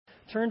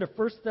turn to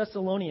 1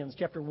 Thessalonians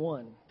chapter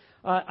 1.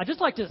 I'd just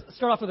like to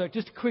start off with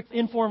just a quick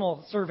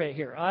informal survey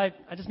here. I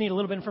just need a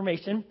little bit of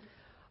information.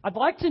 I'd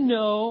like to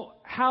know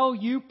how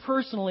you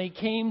personally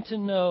came to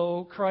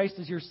know Christ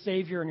as your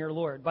Savior and your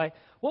Lord.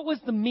 What was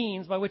the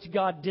means by which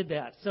God did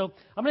that? So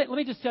let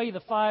me just tell you the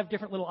 5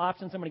 different little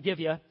options I'm going to give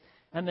you,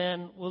 and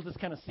then we'll just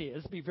kind of see it.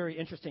 This will be very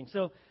interesting.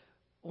 So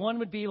one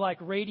would be like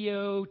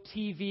radio,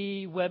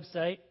 TV,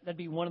 website. That'd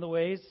be one of the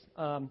ways.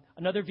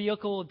 Another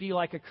vehicle would be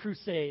like a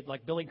crusade,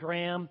 like Billy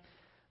Graham,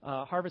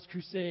 Harvest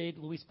Crusade,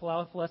 Luis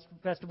Palau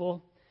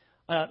Festival.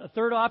 A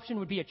third option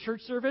would be a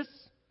church service.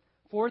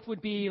 Fourth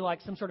would be like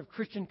some sort of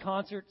Christian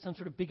concert, some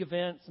sort of big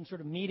event, some sort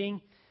of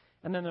meeting.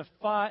 And then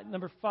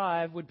number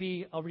 5 would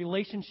be a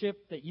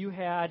relationship that you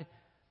had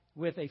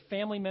with a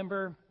family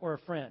member or a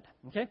friend.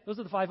 Okay? Those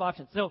are the 5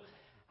 options. So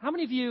how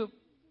many of you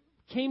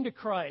came to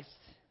Christ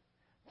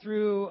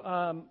through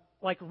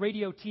like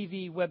radio,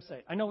 TV,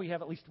 website? I know we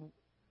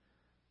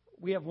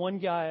have one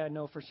guy I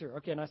know for sure.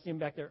 Okay, and I see him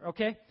back there.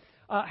 Okay.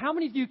 How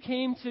many of you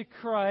came to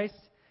Christ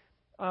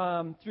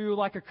through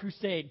like a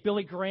crusade?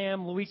 Billy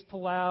Graham, Luis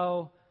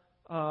Palau,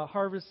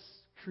 Harvest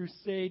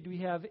Crusade. We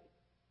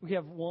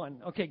have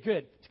one. Okay,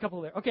 good. It's a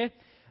couple there. Okay.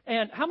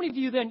 And how many of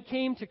you then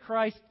came to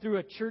Christ through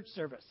a church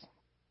service?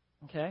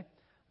 Okay.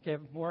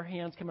 More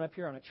hands coming up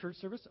here on a church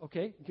service.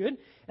 Okay, good.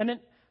 And then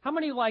how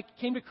many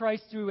came to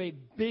Christ through a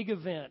big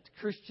event,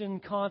 Christian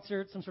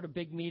concert, some sort of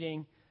big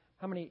meeting?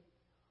 How many?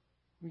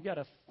 We got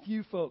a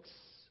few folks.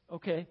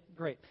 Okay,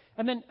 great.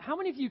 And then how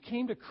many of you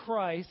came to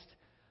Christ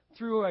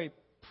through a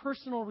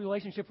personal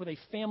relationship with a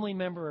family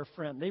member or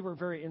friend? They were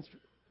very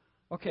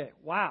Okay,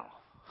 wow.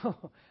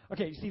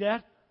 Okay, you see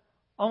that?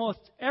 Almost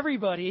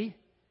everybody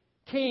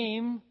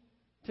came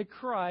to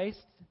Christ,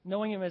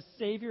 knowing Him as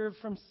Savior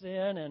from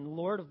sin and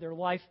Lord of their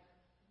life,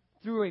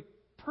 through a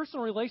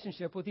personal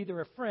relationship with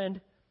either a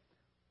friend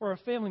or a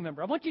family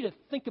member. I want you to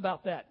think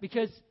about that,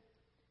 because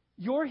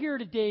you're here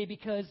today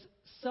because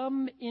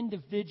some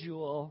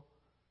individual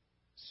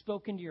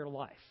spoke into your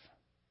life.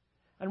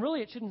 And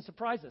really, it shouldn't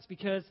surprise us,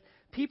 because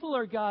people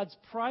are God's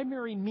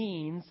primary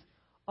means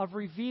of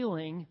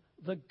revealing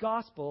the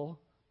gospel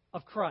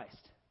of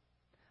Christ.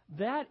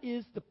 That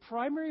is the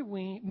primary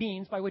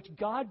means by which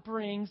God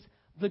brings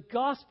the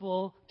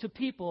gospel to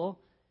people.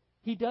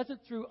 He does it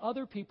through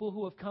other people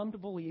who have come to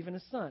believe in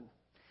His Son.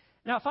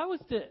 Now, if I was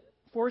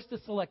forced to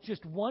select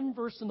just one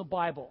verse in the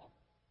Bible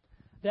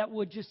that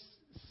would just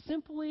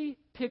simply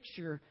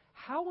picture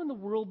how in the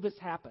world this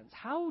happens,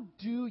 how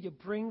do you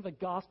bring the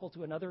gospel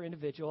to another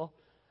individual,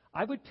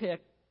 I would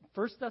pick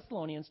 1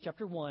 Thessalonians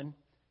chapter 1,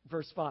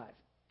 verse 5.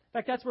 In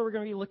fact, that's where we're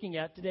going to be looking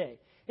at today.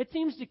 It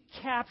seems to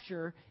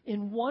capture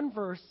in one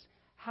verse,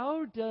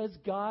 how does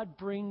God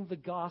bring the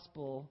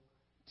gospel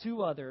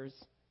to others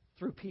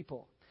through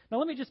people? Now,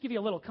 let me just give you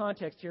a little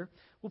context here.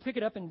 We'll pick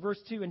it up in verse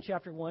 2 in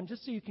chapter 1,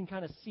 just so you can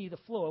kind of see the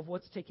flow of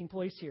what's taking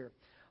place here.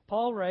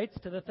 Paul writes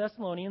to the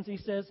Thessalonians, he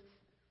says,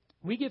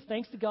 "We give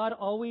thanks to God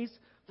always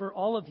for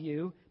all of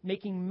you,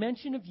 making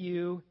mention of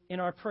you in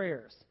our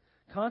prayers,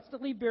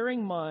 constantly bearing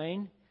in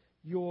mind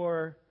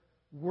your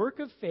work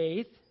of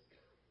faith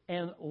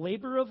and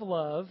labor of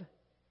love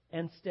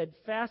and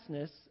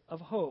steadfastness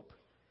of hope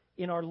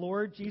in our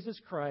Lord Jesus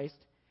Christ,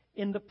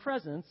 in the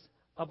presence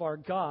of our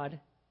God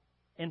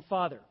and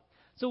Father."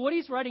 So what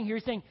he's writing here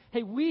is saying,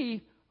 hey,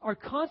 we are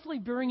constantly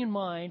bearing in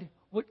mind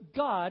what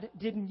God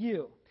did in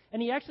you.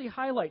 And he actually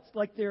highlights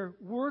their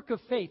work of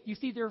faith. You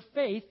see, their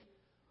faith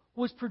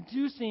was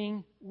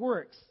producing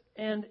works.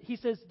 And he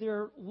says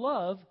their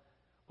love,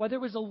 there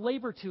was a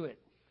labor to it.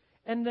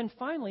 And then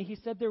finally, he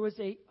said there was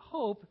a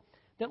hope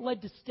that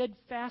led to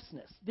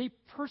steadfastness. They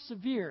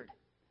persevered.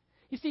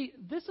 You see,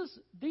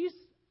 these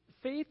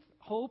faith,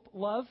 hope,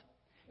 love,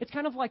 it's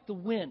kind of like the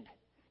wind.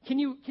 Can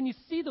you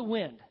see the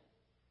wind?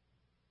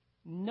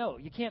 No,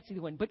 you can't see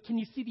the wind. But can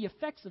you see the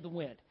effects of the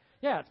wind?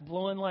 Yeah, it's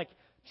blowing like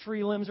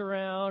tree limbs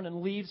around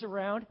and leaves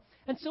around.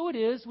 And so it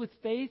is with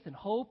faith and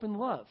hope and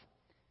love.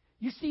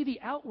 You see the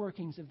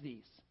outworkings of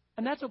these.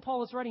 And that's what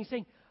Paul is writing. He's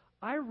saying,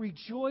 I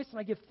rejoice and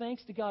I give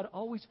thanks to God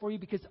always for you,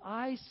 because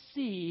I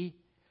see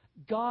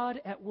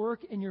God at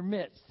work in your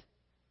midst.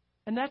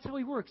 And that's how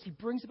He works. He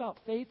brings about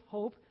faith,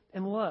 hope,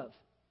 and love.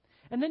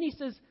 And then he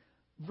says,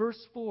 verse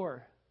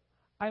 4,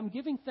 I am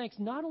giving thanks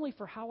not only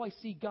for how I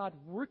see God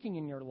working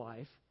in your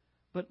life,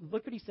 but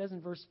look what he says in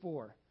verse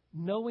 4.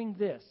 Knowing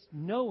this,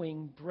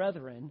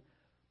 brethren,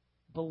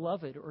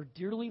 beloved or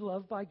dearly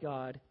loved by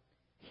God,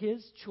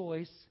 His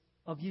choice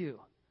of you.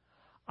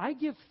 I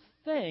give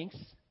thanks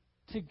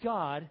to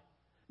God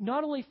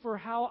not only for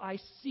how I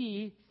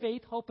see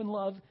faith, hope, and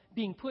love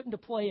being put into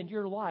play in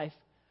your life,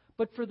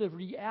 but for the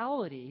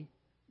reality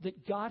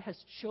that God has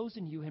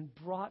chosen you and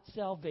brought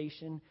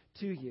salvation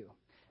to you.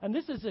 And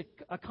this is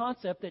a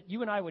concept that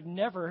you and I would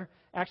never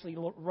actually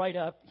write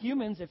up.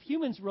 If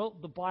humans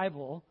wrote the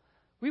Bible,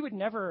 we would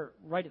never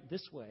write it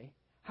this way.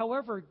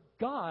 However,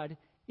 God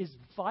is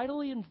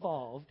vitally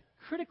involved,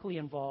 critically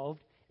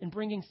involved, in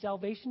bringing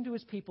salvation to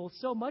His people,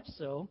 so much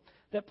so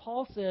that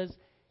Paul says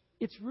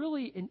it's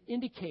really an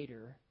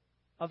indicator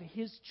of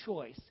His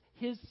choice,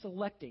 his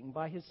selecting,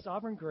 by his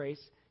sovereign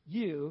grace,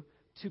 you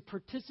to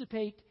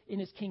participate in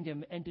his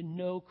kingdom and to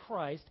know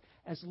Christ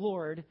as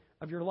Lord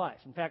of your life.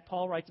 In fact,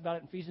 Paul writes about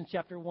it in Ephesians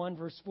chapter 1,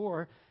 verse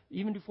 4,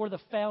 even before the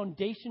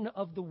foundation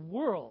of the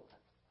world,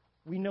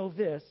 we know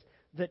this,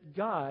 that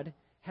God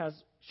has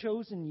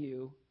chosen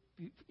you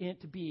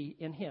to be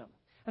in him.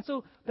 And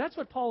so that's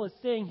what Paul is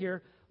saying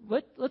here.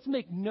 Let's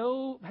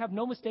have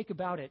no mistake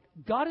about it.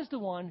 God is the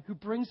one who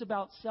brings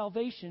about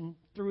salvation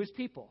through his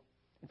people.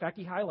 In fact,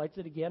 he highlights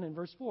it again in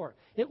verse 4.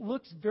 It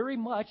looks very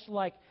much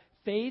like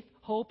faith,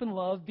 hope, and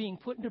love being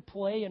put into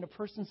play in a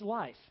person's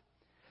life.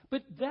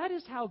 But that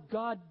is how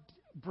God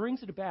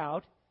brings it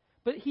about,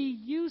 but he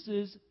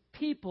uses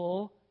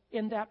people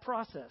in that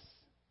process.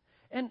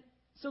 And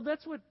so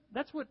that's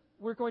what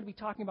we're going to be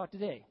talking about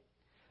today.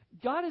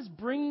 God is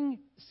bringing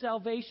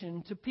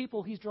salvation to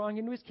people he's drawing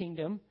into his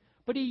kingdom,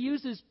 but he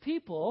uses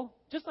people,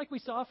 just like we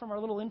saw from our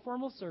little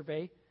informal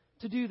survey,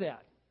 to do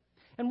that.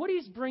 And what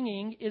he's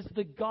bringing is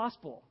the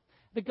gospel.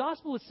 The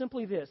gospel is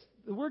simply this.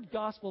 The word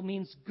gospel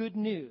means good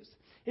news.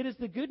 It is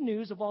the good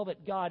news of all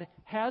that God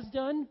has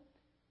done,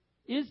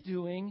 is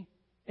doing,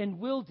 and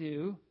will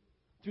do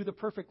through the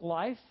perfect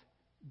life,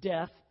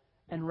 death,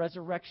 and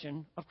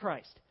resurrection of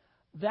Christ.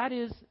 That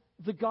is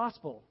the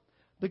gospel.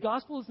 The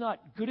gospel is not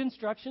good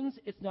instructions.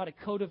 It's not a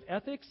code of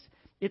ethics.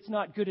 It's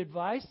not good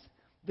advice.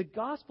 The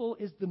gospel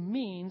is the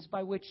means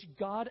by which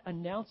God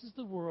announces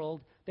the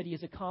world that he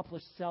has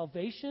accomplished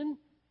salvation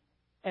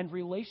and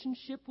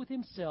relationship with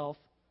himself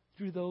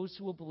through those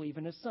who will believe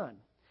in his Son.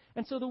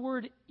 And so the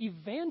word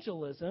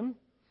evangelism,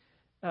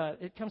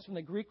 it comes from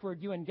the Greek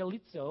word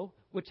euangelizo,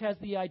 which has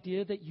the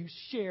idea that you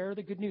share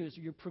the good news,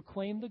 or you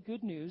proclaim the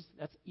good news.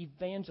 That's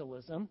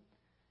evangelism.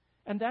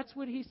 And that's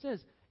what he says.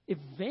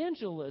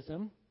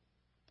 Evangelism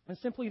is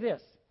simply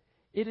this.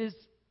 It is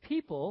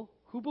people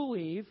who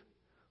believe,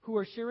 who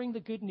are sharing the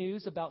good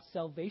news about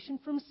salvation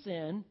from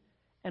sin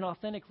and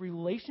authentic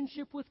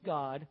relationship with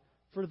God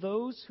for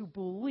those who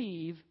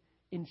believe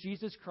in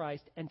Jesus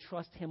Christ and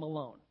trust him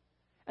alone.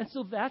 And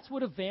so that's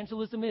what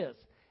evangelism is.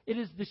 It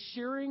is the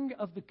sharing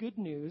of the good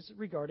news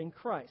regarding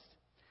Christ.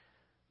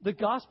 The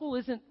gospel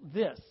isn't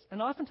this.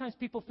 And oftentimes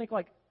people think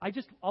like,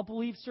 I'll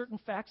believe certain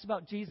facts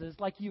about Jesus,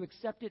 like you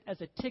accept it as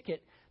a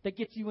ticket that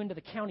gets you into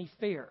the county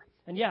fair.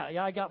 And yeah,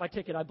 I got my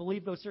ticket. I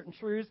believe those certain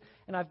truths,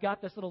 and I've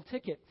got this little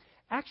ticket.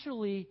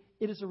 Actually,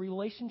 it is a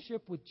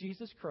relationship with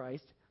Jesus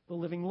Christ, the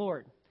living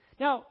Lord.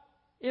 Now,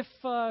 if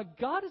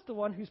God is the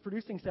one who's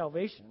producing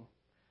salvation,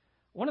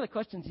 one of the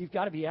questions you've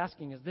got to be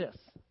asking is this.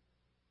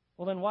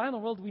 Well, then why in the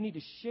world do we need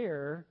to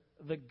share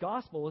the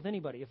gospel with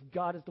anybody if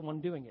God is the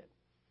one doing it?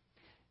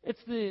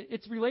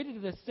 It's related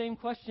to the same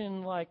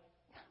question like,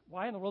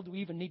 why in the world do we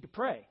even need to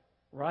pray,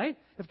 right?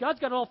 If God's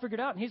got it all figured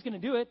out and he's going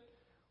to do it,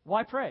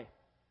 why pray?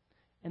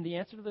 And the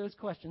answer to those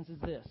questions is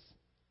this.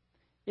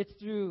 It's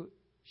through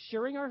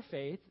sharing our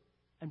faith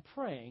and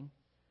praying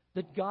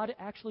that God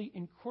actually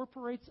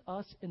incorporates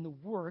us in the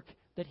work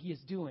that he is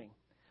doing.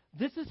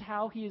 This is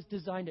how he has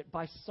designed it.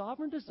 By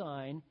sovereign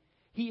design,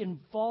 he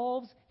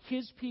involves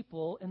his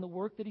people in the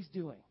work that he's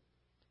doing.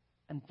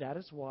 And that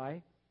is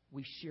why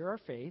we share our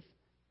faith.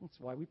 That's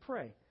why we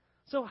pray.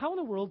 So how in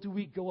the world do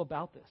we go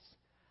about this?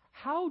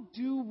 How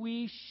do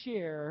we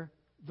share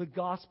the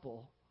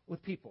gospel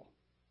with people?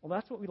 Well,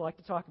 that's what we'd like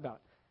to talk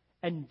about.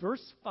 And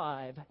verse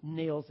 5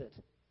 nails it.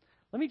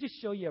 Let me just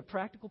show you a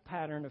practical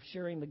pattern of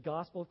sharing the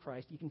gospel of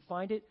Christ. You can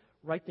find it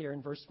right there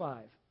in verse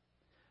 5.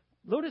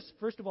 Notice,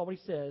 first of all, what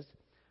he says,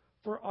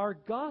 "For our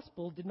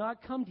gospel did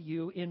not come to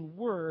you in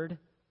word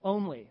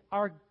only."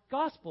 Our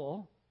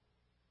gospel,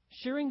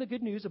 sharing the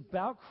good news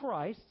about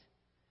Christ,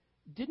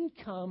 didn't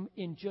come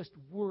in just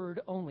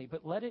word only,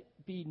 but let it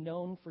be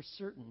known for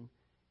certain,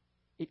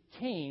 it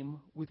came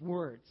with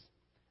words.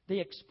 They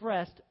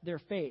expressed their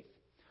faith.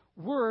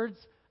 Words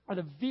are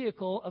the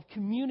vehicle of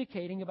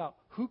communicating about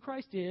who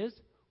Christ is,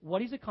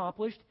 what he's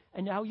accomplished,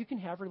 and how you can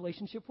have a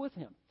relationship with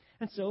him.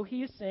 And so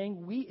he is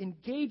saying, we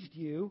engaged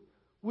you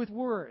with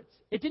words.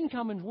 It didn't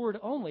come in word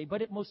only,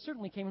 but it most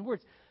certainly came in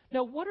words.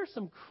 Now, what are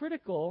some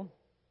critical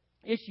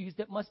issues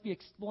that must be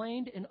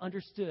explained and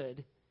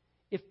understood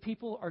if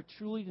people are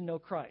truly to know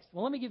Christ?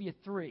 Well, let me give you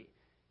three.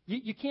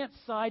 You can't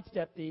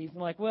sidestep these and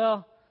like,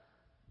 well,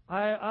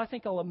 I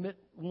think I'll omit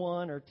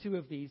one or two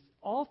of these.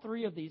 All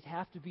three of these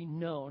have to be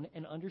known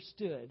and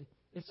understood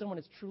if someone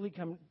has truly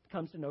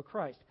comes to know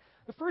Christ.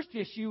 The first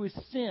issue is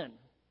sin,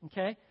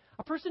 okay?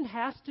 A person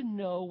has to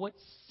know what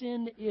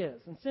sin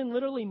is. And sin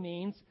literally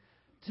means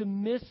to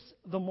miss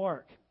the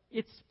mark.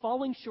 It's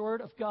falling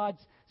short of God's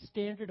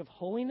standard of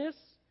holiness,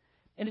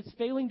 and it's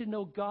failing to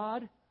know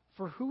God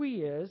for who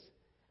he is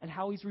and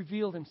how he's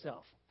revealed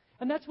himself.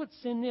 And that's what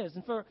sin is.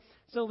 And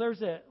so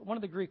there's one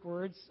of the Greek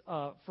words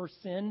for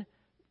sin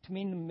to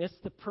mean to miss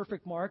the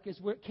perfect mark is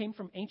where it came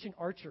from ancient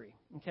archery,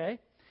 okay?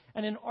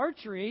 And in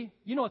archery,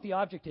 you know what the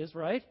object is,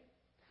 right?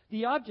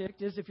 The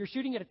object is if you're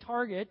shooting at a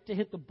target to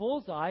hit the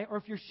bullseye, or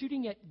if you're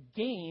shooting at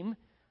game,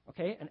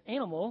 okay, an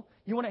animal,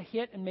 you want to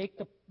hit and make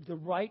the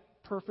right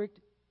perfect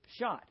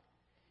shot.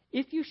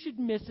 If you should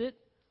miss it,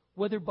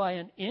 whether by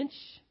an inch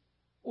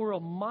or a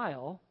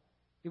mile,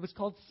 It was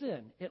called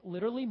sin. It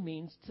literally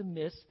means to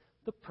miss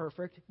the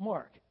perfect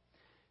mark.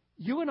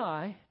 You and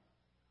I,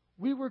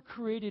 we were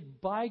created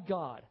by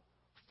God,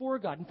 for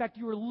God. In fact,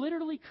 you were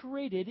literally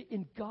created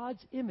in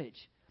God's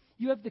image.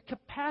 You have the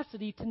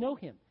capacity to know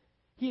Him.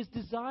 He has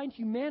designed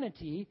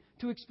humanity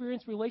to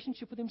experience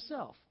relationship with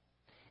Himself.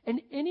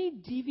 And any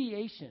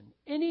deviation,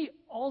 any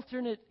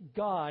alternate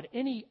God,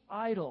 any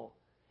idol,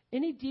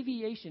 any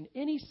deviation,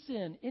 any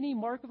sin, any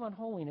mark of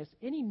unholiness,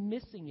 any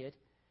missing it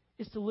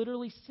is to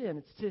literally sin.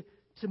 It's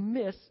to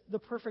miss the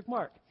perfect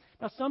mark.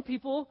 Now, some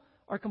people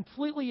are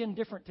completely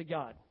indifferent to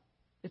God.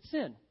 It's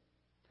sin.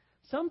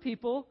 Some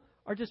people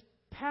are just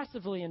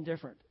passively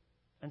indifferent.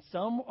 And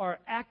some are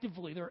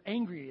actively, they're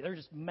angry. They're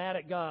just mad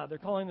at God. They're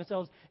calling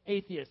themselves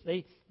atheists.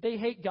 They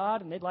hate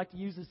God, and they'd like to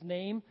use His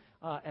name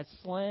as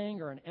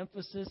slang or an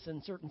emphasis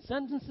in certain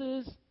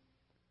sentences.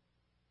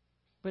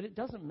 But it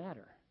doesn't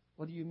matter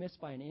whether you miss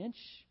by an inch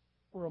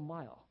or a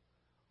mile.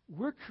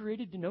 We're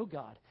created to know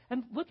God.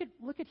 And look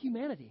at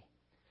humanity.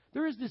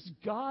 There is this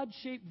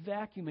God-shaped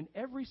vacuum in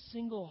every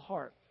single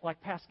heart,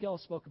 like Pascal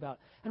spoke about.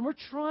 And we're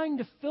trying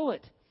to fill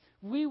it.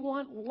 We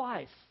want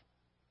life.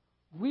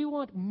 We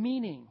want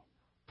meaning,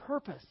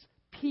 purpose,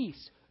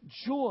 peace,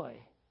 joy.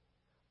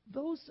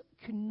 Those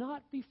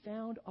cannot be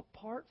found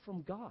apart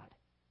from God.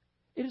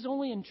 It is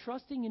only in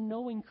trusting and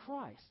knowing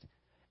Christ.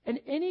 And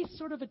any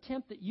sort of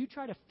attempt that you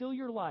try to fill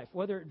your life,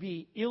 whether it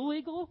be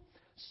illegal,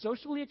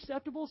 socially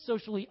acceptable,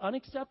 socially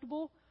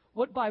unacceptable,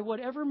 by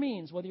whatever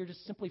means, whether you're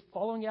just simply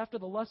following after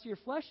the lust of your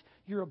flesh,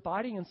 you're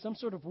abiding in some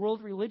sort of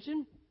world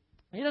religion,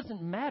 it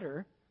doesn't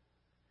matter.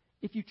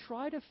 If you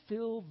try to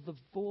fill the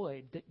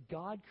void that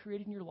God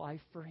created in your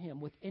life for Him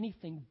with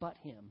anything but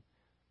Him,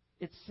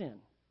 it's sin.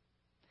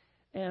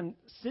 And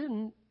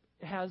sin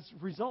has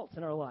results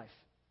in our life.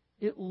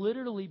 It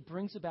literally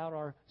brings about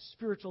our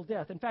spiritual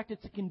death. In fact,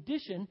 it's a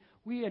condition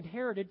we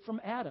inherited from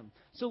Adam.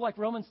 So like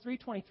Romans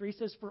 3:23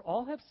 says, "For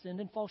all have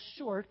sinned and fall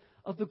short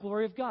of the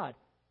glory of God."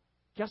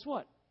 Guess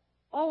what?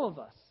 All of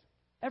us.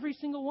 Every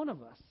single one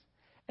of us.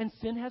 And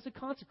sin has a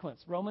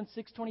consequence. Romans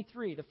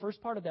 6:23, the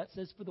first part of that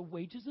says, "For the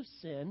wages of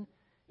sin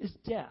is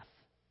death."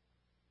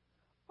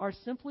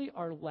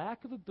 Our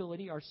lack of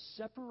ability, our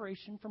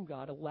separation from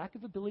God, a lack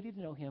of ability to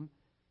know Him,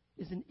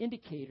 is an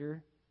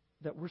indicator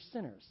that we're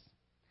sinners.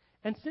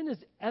 And sin is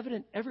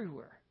evident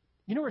everywhere.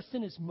 You know where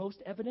sin is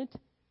most evident?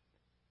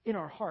 In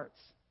our hearts.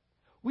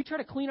 We try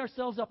to clean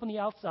ourselves up on the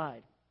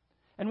outside.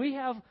 And we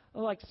have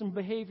like some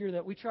behavior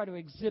that we try to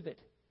exhibit.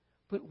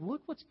 But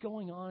look what's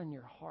going on in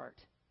your heart.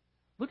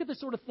 Look at the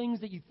sort of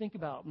things that you think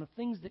about and the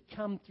things that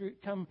come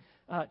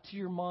to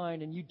your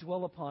mind and you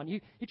dwell upon.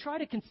 You try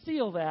to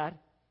conceal that,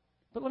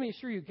 but let me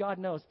assure you, God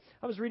knows.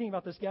 I was reading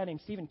about this guy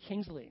named Stephen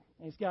Kingsley.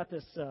 And he's got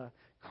this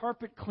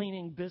carpet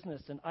cleaning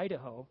business in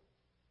Idaho.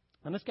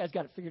 And this guy's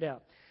got it figured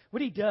out.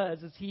 What he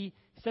does is he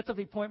sets up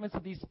the appointments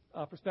with these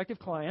prospective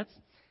clients.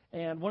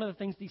 And one of the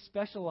things he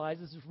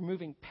specializes is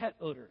removing pet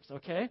odors,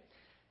 okay?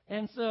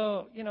 And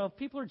so,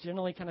 people are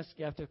generally kind of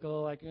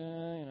skeptical, like, I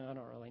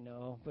don't really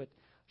know. But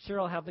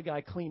sure, I'll have the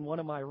guy clean one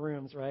of my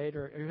rooms, right?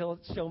 Or he'll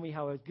show me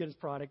how good his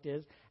product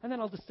is. And then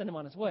I'll just send him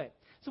on his way.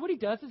 So what he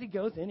does is he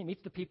goes in, he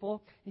meets the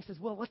people, and he says,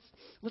 well,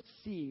 let's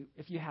see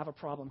if you have a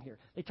problem here.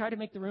 They try to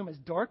make the room as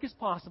dark as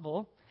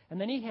possible. And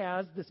then he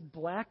has this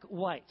black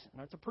light.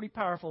 Now, it's a pretty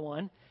powerful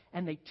one.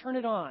 And they turn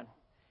it on.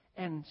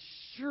 And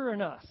sure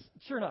enough,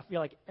 you're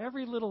like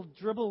every little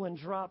dribble and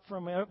drop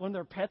from one of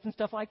their pets and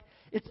stuff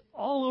it's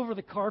all over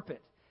the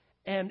carpet.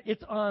 And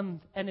it's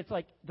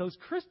like those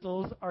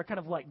crystals are kind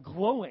of like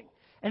glowing.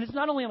 And it's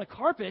not only on the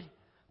carpet,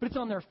 but it's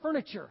on their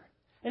furniture.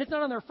 And it's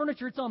not on their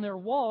furniture, it's on their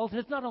walls. And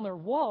it's not on their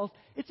walls,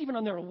 it's even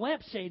on their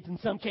lampshades in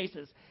some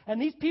cases.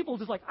 And these people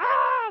just like,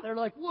 they're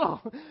like, whoa,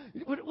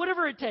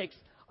 whatever it takes.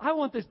 I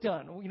want this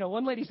done.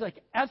 One lady's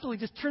like, absolutely,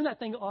 just turn that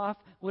thing off.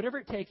 Whatever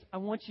it takes, I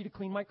want you to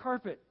clean my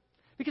carpet.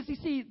 Because you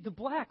see, the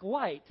black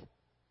light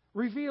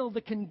revealed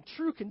the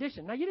true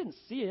condition. Now, you didn't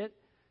see it,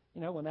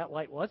 when that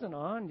light wasn't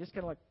on. Just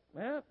kind of like,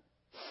 it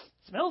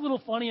smells a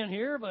little funny in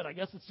here, but I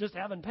guess it's just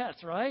having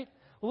pets, right?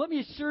 Well, let me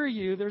assure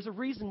you, there's a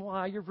reason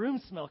why your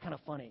rooms smell kind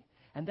of funny.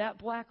 And that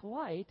black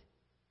light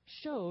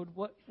showed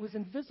what was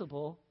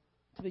invisible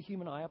to the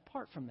human eye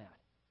apart from that.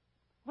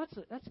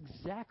 That's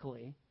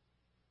exactly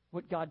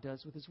what God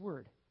does with His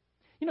Word.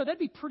 That'd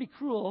be pretty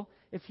cruel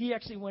if He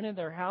actually went in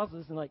their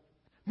houses and like,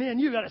 man,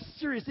 you got a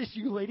serious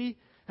issue, lady.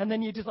 And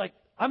then you just like,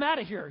 I'm out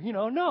of here.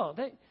 No.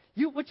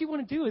 What you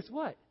want to do is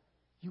what?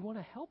 You want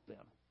to help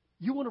them.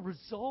 You want to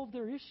resolve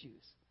their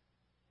issues.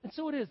 And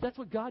so it is. That's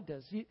what God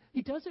does.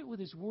 He does it with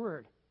His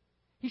Word.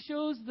 He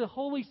shows the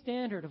holy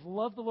standard of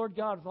love the Lord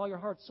God with all your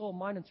heart, soul,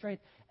 mind, and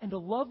strength, and to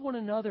love one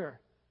another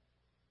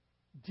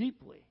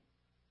deeply,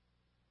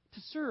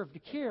 to serve, to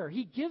care.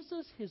 He gives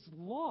us His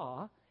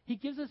law. He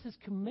gives us His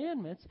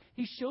commandments.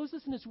 He shows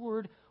us in His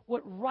Word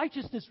what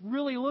righteousness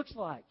really looks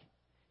like.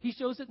 He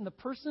shows it in the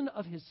person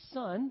of His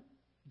Son,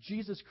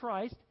 Jesus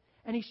Christ,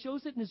 and He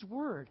shows it in His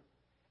Word.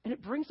 And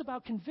it brings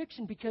about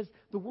conviction because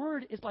the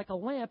Word is like a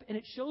lamp, and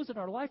it shows in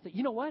our life that,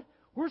 you know what?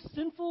 We're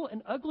sinful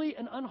and ugly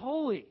and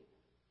unholy.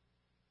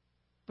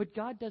 But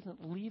God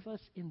doesn't leave us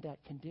in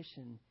that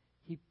condition.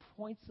 He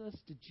points us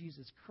to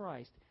Jesus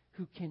Christ,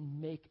 who can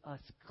make us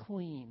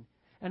clean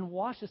and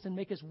wash us and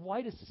make us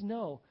white as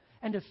snow,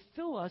 and to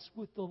fill us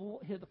with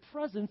the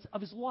presence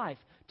of His life,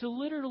 to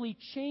literally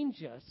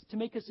change us, to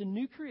make us a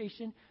new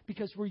creation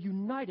because we're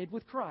united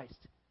with Christ.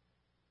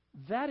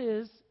 That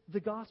is the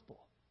gospel.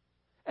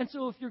 And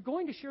so if you're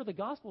going to share the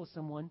gospel with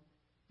someone,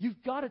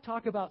 you've got to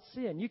talk about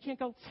sin. You can't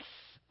go,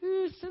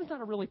 sin's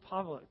not a really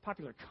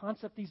popular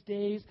concept these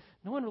days.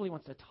 No one really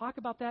wants to talk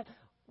about that.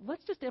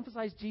 Let's just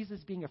emphasize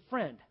Jesus being a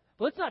friend.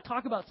 But let's not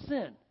talk about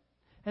sin.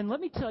 And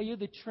let me tell you,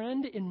 the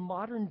trend in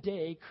modern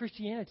day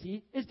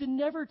Christianity is to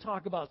never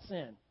talk about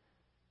sin.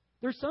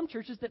 There are some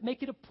churches that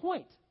make it a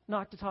point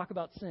not to talk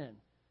about sin.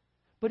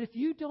 But if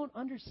you don't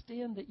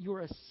understand that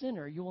you're a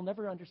sinner, you will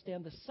never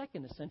understand the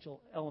second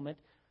essential element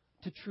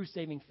to true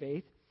saving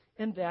faith,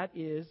 and that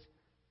is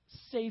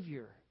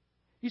Savior.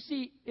 You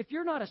see, if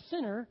you're not a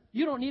sinner,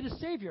 you don't need a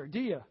Savior, do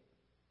you?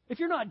 If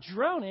you're not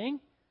drowning,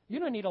 you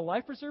don't need a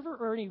life preserver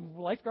or any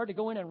lifeguard to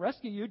go in and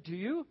rescue you, do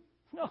you?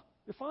 No,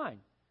 you're fine.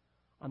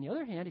 On the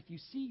other hand, if you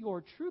see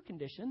your true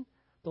condition,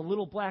 the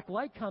little black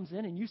light comes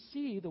in and you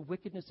see the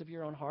wickedness of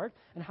your own heart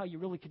and how you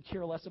really could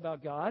care less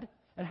about God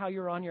and how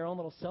you're on your own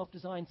little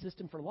self-designed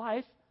system for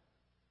life,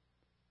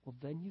 well,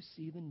 then you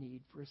see the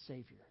need for a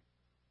Savior.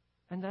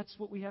 And that's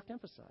what we have to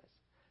emphasize.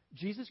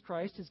 Jesus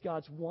Christ is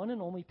God's one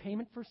and only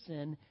payment for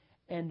sin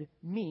and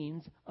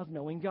means of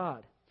knowing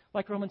God.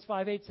 Like Romans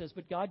 5:8 says,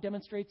 but God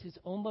demonstrates His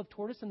own love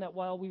toward us in that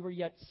while we were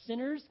yet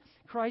sinners,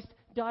 Christ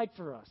died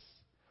for us.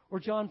 Or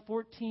John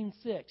 14:6,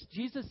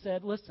 Jesus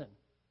said, listen,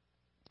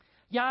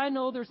 yeah, I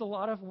know there's a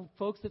lot of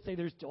folks that say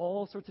there's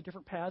all sorts of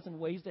different paths and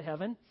ways to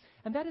heaven,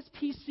 and that is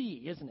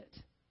PC, isn't it?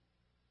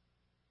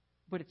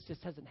 But it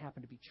just hasn't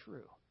happened to be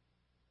true.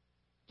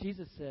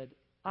 Jesus said,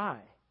 I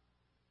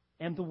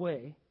am the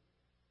way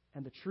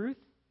and the truth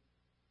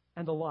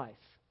and the life.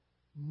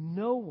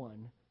 No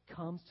one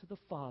comes to the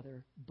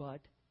Father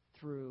but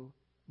through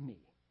me.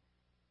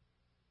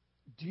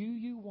 Do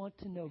you want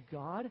to know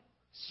God?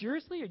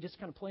 Seriously, or just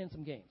kind of playing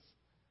some games?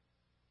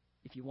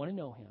 If you want to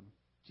know Him,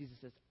 Jesus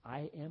says,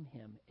 I am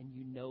Him, and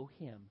you know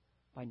Him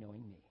by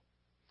knowing me.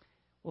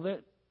 Well,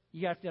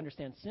 you have to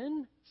understand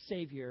sin,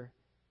 Savior,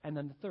 and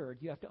then the third,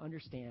 you have to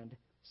understand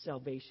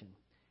salvation.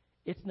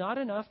 It's not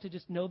enough to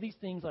just know these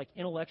things like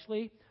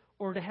intellectually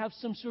or to have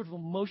some sort of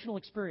emotional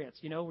experience,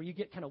 where you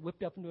get kind of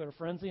whipped up into a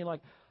frenzy and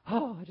like,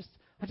 oh,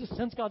 I just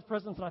sense God's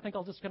presence and I think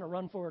I'll just kind of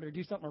run forward or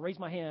do something or raise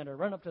my hand or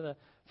run up to the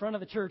front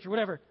of the church or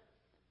whatever.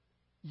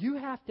 You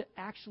have to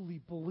actually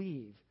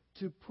believe,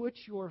 to put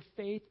your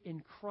faith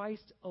in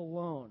Christ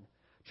alone,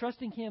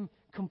 trusting Him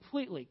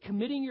completely,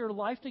 committing your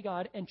life to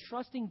God and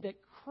trusting that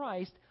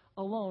Christ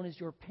alone is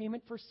your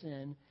payment for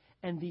sin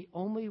and the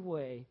only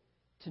way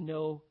to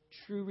know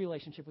true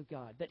relationship with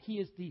God, that He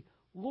is the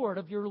Lord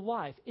of your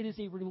life. It is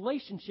a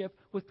relationship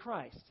with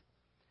Christ.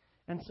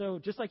 And so,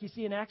 just like you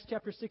see in Acts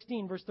chapter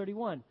 16, verse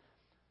 31,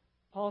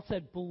 Paul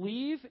said,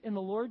 believe in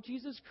the Lord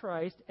Jesus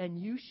Christ and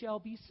you shall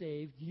be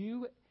saved,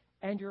 you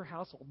and your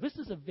household. This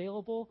is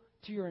available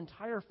to your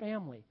entire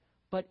family,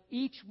 but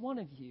each one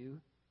of you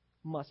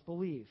must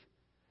believe.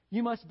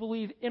 You must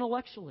believe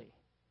intellectually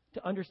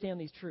to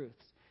understand these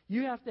truths.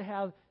 You have to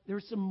have,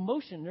 there's some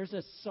emotion, there's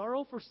a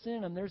sorrow for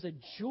sin, and there's a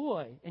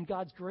joy in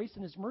God's grace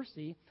and His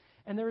mercy,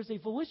 and there is a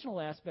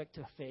volitional aspect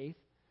to faith,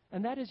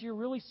 and that is you're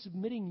really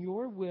submitting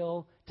your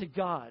will to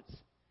God's.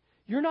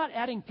 You're not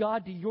adding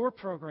God to your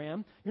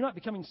program. You're not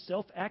becoming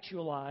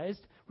self-actualized.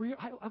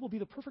 I will be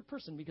the perfect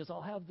person because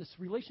I'll have this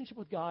relationship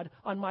with God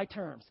on my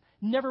terms.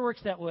 Never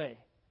works that way.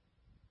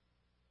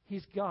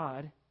 He's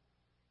God,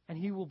 and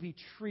He will be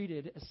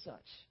treated as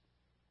such.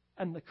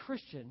 And the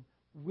Christian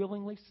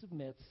willingly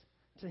submits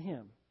to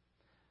Him.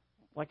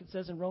 Like it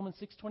says in Romans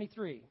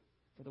 6:23,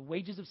 for the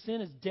wages of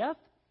sin is death,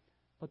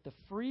 but the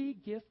free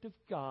gift of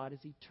God is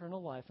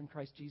eternal life in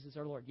Christ Jesus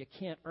our Lord. You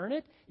can't earn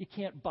it. You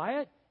can't buy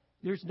it.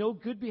 There's no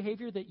good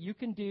behavior that you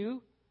can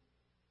do.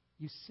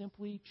 You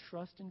simply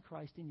trust in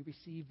Christ and you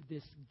receive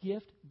this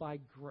gift by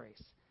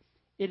grace.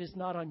 It is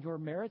not on your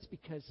merits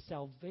because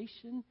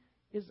salvation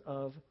is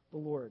of the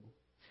Lord.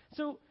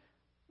 So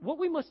what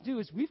we must do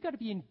is we've got to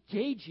be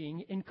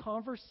engaging in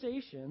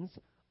conversations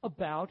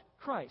about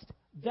Christ.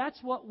 That's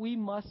what we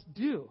must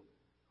do.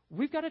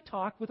 We've got to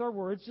talk with our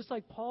words, just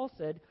like Paul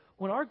said,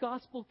 when our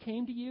gospel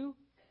came to you,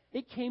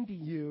 it came to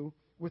you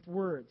with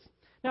words.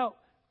 Now,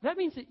 that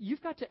means that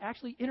you've got to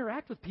actually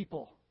interact with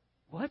people.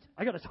 What?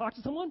 I got to talk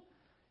to someone?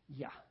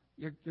 Yeah,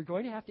 you're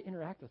going to have to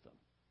interact with them.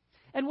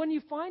 And when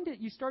you find that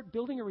you start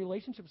building a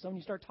relationship with someone,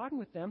 you start talking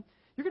with them,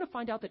 you're going to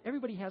find out that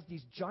everybody has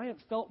these giant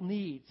felt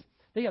needs.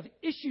 They have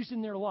issues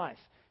in their life.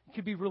 It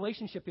could be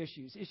relationship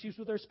issues, issues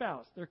with their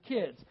spouse, their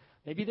kids.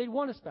 Maybe they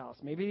want a spouse.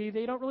 Maybe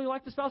they don't really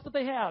like the spouse that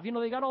they have.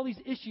 They got all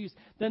these issues.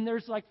 Then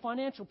there's like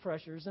financial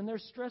pressures, and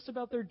there's stress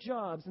about their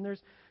jobs, and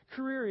there's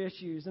career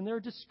issues, and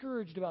they're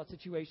discouraged about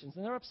situations,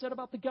 and they're upset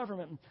about the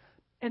government.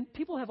 And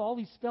people have all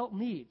these felt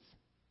needs,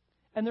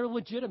 and they're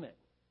legitimate.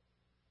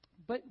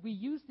 But we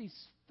use these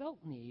felt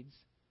needs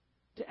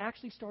to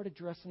actually start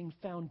addressing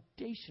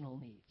foundational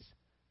needs.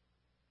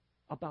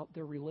 about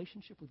their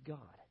relationship with God.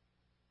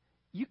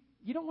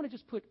 You don't want to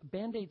just put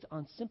Band-Aids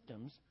on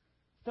symptoms,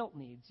 felt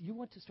needs. You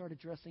want to start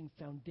addressing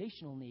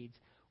foundational needs,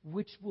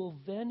 which will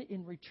then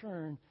in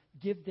return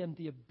give them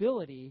the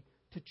ability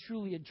to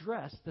truly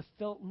address the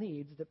felt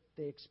needs that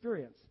they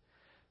experience.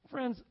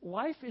 Friends,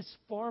 life is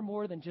far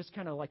more than just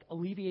kind of like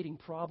alleviating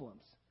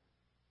problems.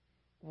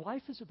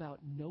 Life is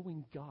about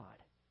knowing God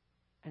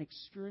and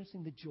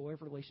experiencing the joy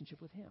of a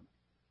relationship with Him.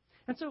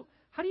 And so,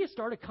 how do you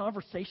start a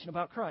conversation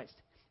about Christ?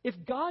 If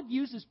God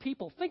uses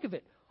people, think of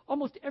it.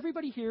 Almost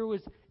everybody here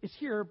is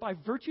here by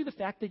virtue of the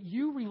fact that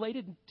you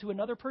related to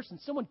another person.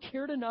 Someone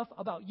cared enough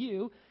about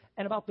you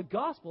and about the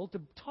gospel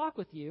to talk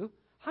with you.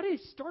 How do you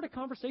start a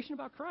conversation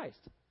about Christ?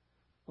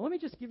 Well, let me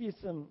just give you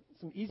some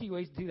easy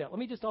ways to do that. Let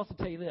me just also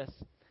tell you this.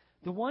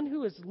 The one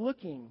who is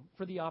looking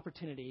for the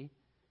opportunity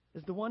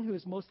is the one who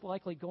is most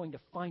likely going to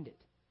find it.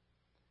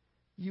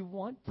 You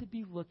want to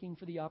be looking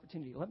for the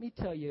opportunity. Let me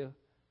tell you,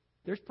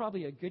 there's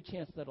probably a good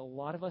chance that a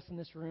lot of us in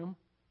this room,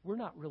 we're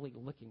not really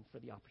looking for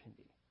the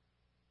opportunity.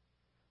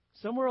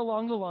 Somewhere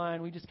along the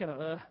line, we just kind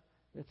of,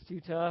 it's too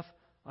tough.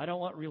 I don't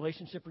want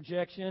relationship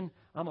rejection.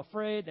 I'm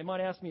afraid they might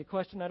ask me a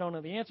question I don't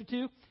know the answer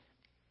to.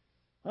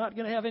 Not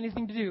going to have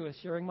anything to do with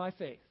sharing my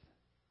faith.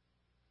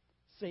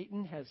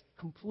 Satan has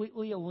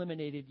completely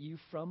eliminated you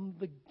from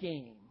the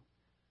game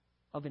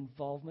of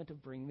involvement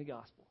of bringing the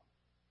gospel.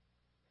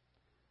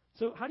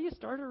 So how do you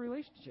start a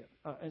relationship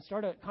and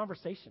start a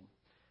conversation?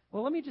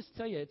 Well, let me just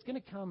tell you, it's going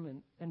to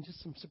come in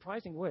just some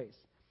surprising ways.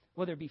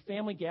 Whether it be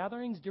family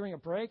gatherings during a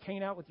break,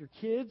 hanging out with your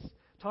kids,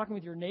 talking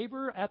with your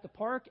neighbor at the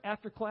park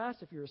after class,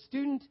 if you're a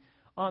student,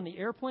 on the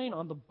airplane,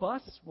 on the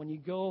bus, when you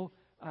go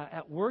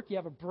at work, you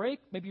have a break,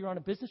 maybe you're on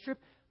a business trip.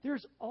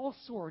 There's all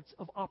sorts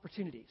of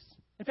opportunities.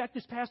 In fact,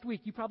 this past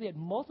week, you probably had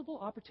multiple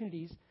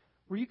opportunities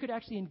where you could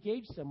actually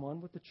engage someone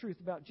with the truth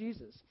about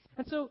Jesus.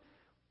 And so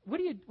what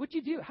do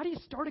you do? How do you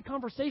start a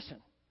conversation?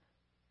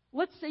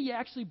 Let's say you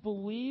actually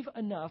believe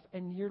enough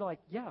and you're like,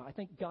 yeah, I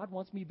think God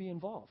wants me to be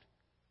involved.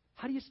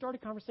 How do you start a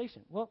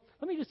conversation? Well,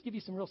 let me just give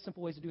you some real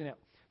simple ways of doing that.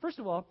 First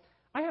of all,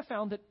 I have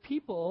found that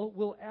people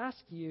will ask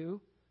you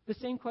the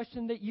same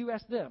question that you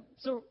ask them.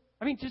 So,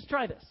 just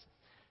try this.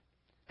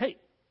 Hey,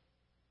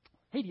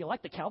 do you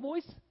like the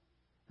Cowboys?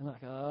 I'm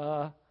like,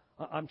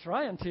 I'm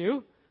trying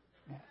to.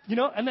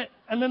 And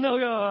then they'll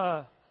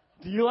go,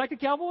 do you like the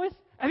Cowboys?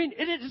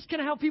 It is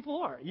kind of how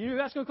people are. You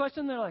ask them a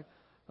question, they're like,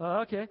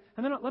 okay.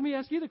 And then let me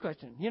ask you the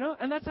question,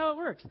 and that's how it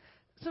works.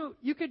 So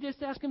you could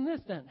just ask them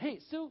this then. Hey,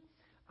 so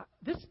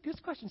this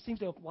question seems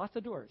to open lots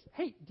of doors.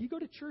 Hey, do you go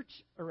to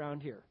church around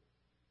here?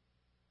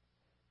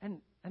 And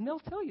they'll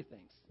tell you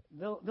things.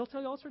 They'll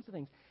tell you all sorts of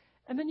things.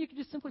 And then you can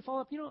just simply follow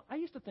up. I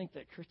used to think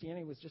that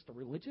Christianity was just a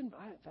religion, but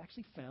I've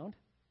actually found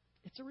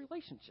it's a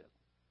relationship.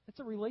 It's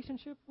a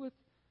relationship with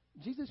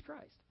Jesus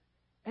Christ.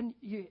 And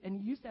you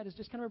use that as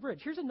just kind of a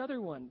bridge. Here's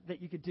another one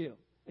that you could do.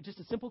 It's just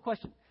a simple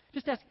question.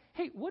 Just ask,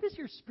 hey, what is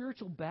your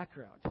spiritual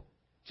background?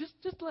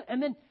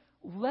 And then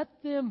let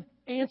them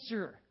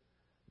answer.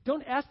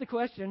 Don't ask the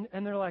question,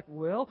 and they're like,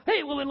 well,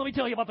 then let me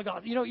tell you about the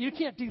God. You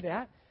can't do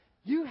that.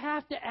 You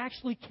have to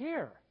actually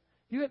care.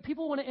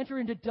 People want to enter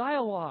into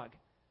dialogue.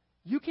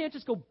 You can't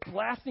just go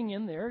blasting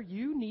in there.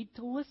 You need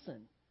to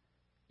listen.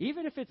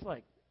 Even if it's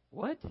like,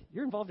 what?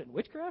 You're involved in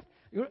witchcraft?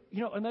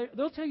 And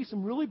they'll tell you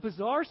some really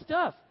bizarre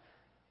stuff.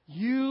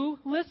 You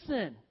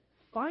listen.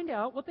 Find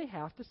out what they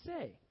have to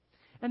say.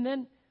 And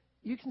then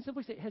you can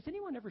simply say, has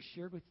anyone ever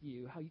shared with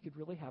you how you could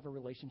really have a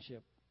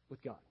relationship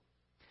with God?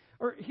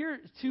 Or here are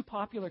two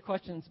popular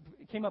questions.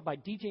 It came up by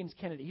D. James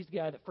Kennedy. He's the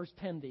guy that first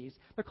penned these.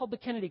 They're called the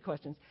Kennedy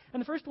questions.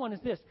 And the first one is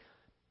this.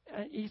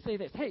 You say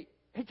this, hey,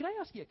 can I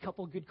ask you a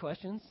couple of good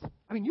questions?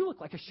 You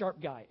look like a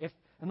sharp guy.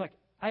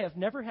 I have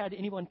never had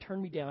anyone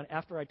turn me down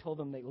after I told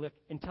them they look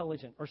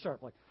intelligent or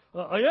sharp. Like,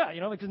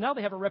 because now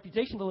they have a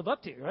reputation to live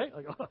up to, right?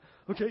 Like,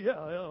 okay, yeah,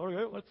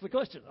 okay, what's the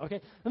question?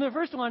 Okay. And the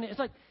first one is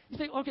like, you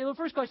say, okay, the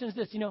first question is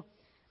this,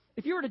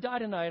 if you were to die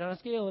tonight on a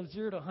scale of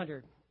 0 to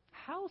 100,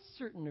 how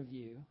certain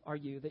are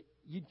you that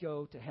you'd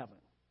go to heaven?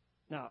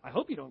 Now, I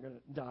hope you don't going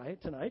to die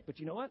tonight, but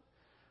you know what?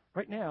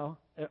 Right now,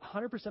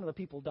 100% of the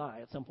people die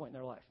at some point in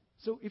their life.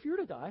 So if you were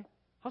to die,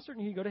 how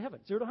certain are you go to heaven?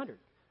 0 to 100.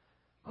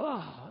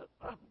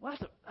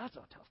 That's a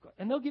tough question.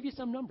 And they'll give you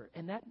some number.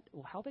 And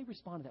how they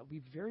respond to that will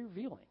be very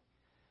revealing.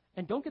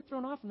 And don't get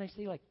thrown off when they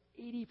say like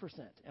 80%,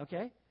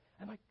 okay?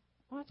 I'm like,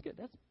 well, that's good.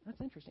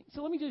 That's interesting.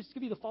 So let me just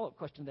give you the follow-up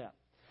question to that.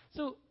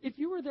 So if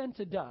you were then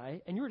to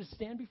die and you were to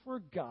stand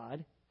before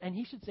God and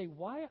He should say,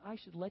 why I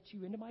should let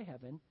you into my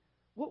heaven,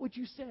 what would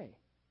you say?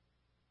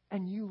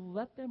 And you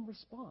let them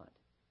respond.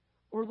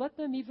 Or let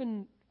them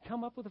even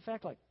come up with a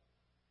fact like,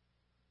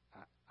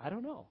 I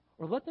don't know.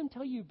 Or let them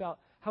tell you about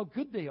how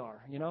good they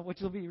are, which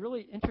will be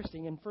really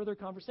interesting in further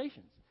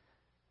conversations.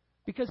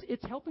 Because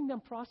it's helping them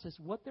process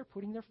what they're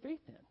putting their faith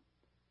in.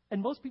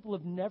 And most people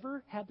have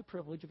never had the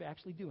privilege of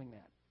actually doing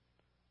that.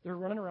 They're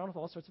running around with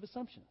all sorts of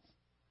assumptions.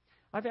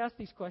 I've asked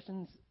these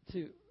questions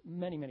to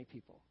many, many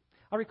people.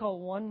 I recall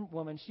one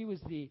woman, she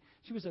was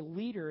a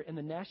leader in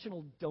the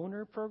National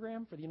Donor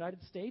Program for the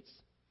United States.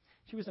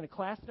 She was in a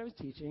class that I was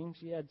teaching.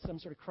 She had some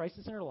sort of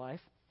crisis in her life.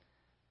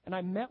 And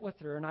I met with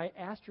her, and I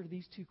asked her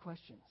these two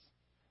questions.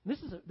 And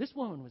this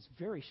woman was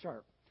very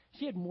sharp.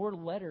 She had more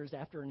letters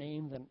after her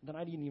name than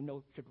I didn't even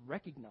know could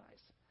recognize.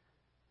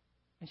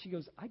 And she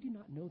goes, I do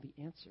not know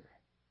the answer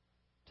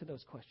to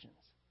those questions.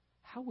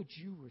 How would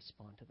you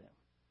respond to them?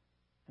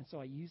 And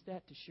so I used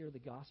that to share the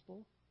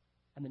gospel.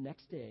 And the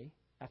next day,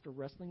 after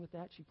wrestling with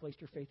that, she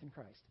placed her faith in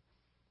Christ.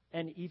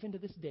 And even to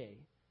this day,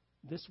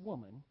 this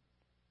woman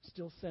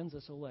still sends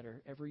us a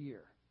letter every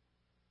year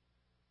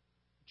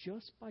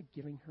just by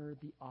giving her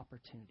the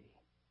opportunity.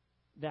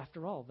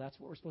 After all, that's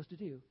what we're supposed to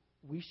do.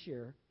 We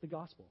share the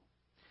gospel.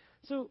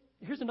 So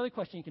here's another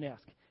question you can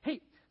ask.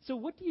 Hey, so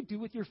what do you do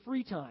with your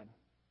free time?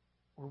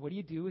 Or what do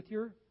you do with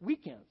your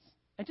weekends?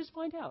 And just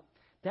find out.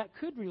 That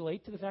could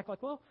relate to the fact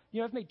like, well,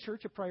 I've made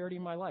church a priority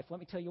in my life. Let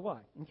me tell you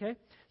why. Okay?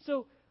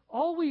 So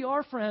all we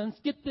are, friends,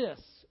 get this.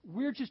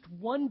 We're just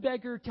one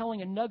beggar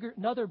telling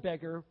another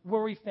beggar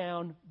where we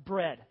found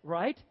bread,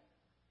 right?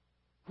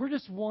 We're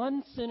just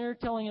one sinner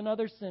telling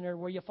another sinner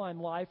where you find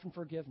life and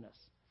forgiveness.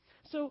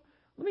 So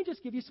let me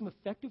just give you some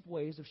effective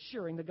ways of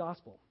sharing the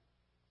gospel.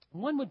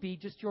 One would be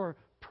just your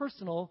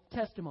personal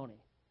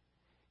testimony.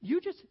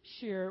 You just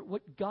share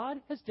what God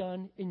has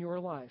done in your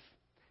life.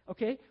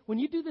 Okay? When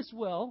you do this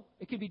well,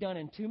 it can be done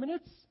in 2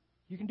 minutes.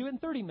 You can do it in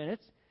 30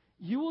 minutes.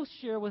 You will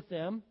share with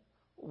them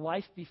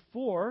life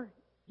before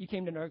you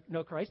came to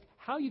know Christ,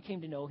 how you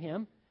came to know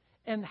Him,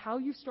 and how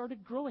you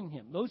started growing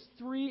Him. Those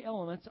three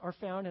elements are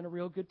found in a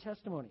real good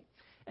testimony.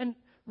 And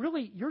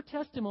really, your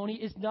testimony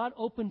is not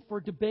open for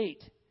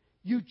debate.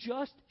 You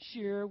just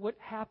share what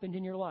happened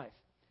in your life.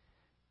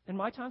 In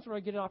my times where I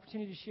get an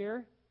opportunity to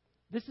share,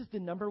 this is the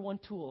number one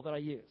tool that I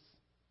use,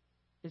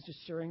 is just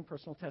sharing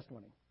personal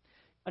testimony.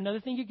 Another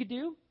thing you could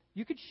do,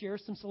 you could share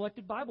some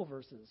selected Bible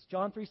verses.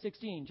 John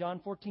 3:16, John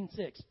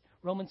 14:6,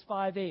 Romans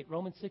 5:8,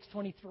 Romans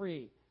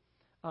 6:23.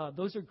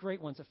 Those are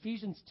great ones.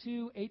 Ephesians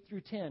 2:8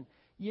 through 10.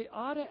 You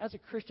ought to, as a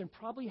Christian,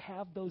 probably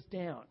have those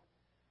down,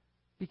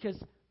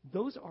 because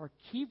those are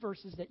key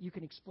verses that you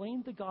can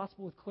explain the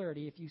gospel with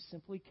clarity if you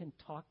simply can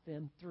talk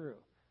them through.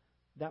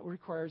 That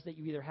requires that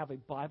you either have a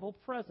Bible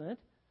present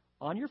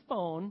on your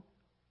phone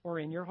or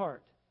in your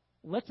heart.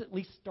 Let's at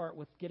least start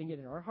with getting it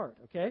in our heart,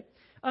 okay?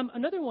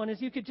 Another one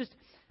is you could just,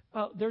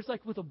 there's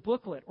like with a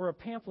booklet or a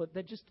pamphlet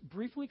that just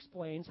briefly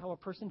explains how a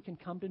person can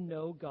come to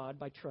know God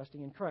by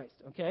trusting in Christ,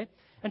 okay?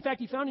 In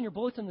fact, you found in your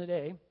bulletin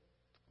today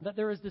that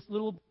there is this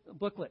little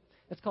booklet.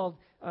 It's called,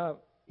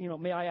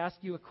 May I Ask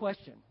You a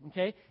Question,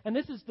 okay? And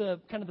this is the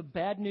kind of the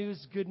bad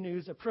news, good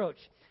news approach.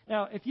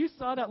 Now, if you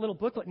saw that little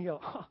booklet and you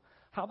go,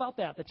 how about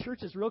that? The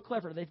church is real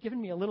clever. They've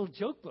given me a little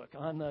joke book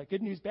on the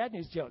good news, bad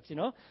news jokes,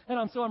 And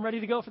I'm ready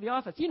to go for the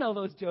office. You know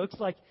those jokes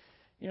like,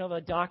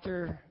 the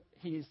doctor,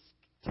 he's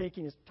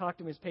talking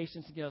to his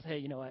patients and goes, hey,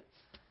 you know what?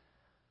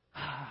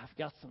 I've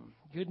got some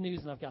good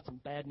news and I've got some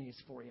bad news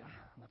for you.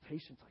 And the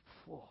patient's like,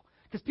 whoa.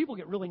 Because people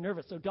get really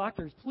nervous. So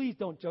doctors, please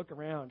don't joke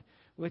around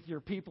with your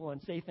people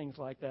and say things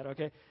like that,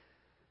 okay?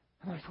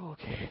 I'm like,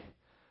 okay.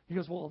 He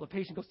goes, well, the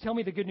patient goes, tell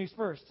me the good news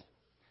first.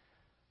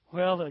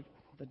 Well,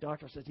 the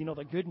doctor says,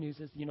 the good news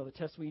is, the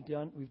tests we've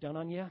done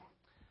on you,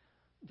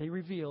 they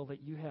reveal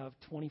that you have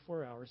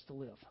 24 hours to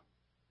live.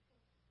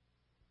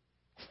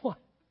 What?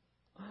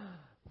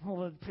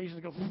 Well, the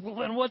patient goes, well,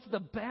 then what's the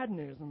bad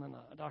news? And then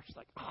the doctor's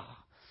like,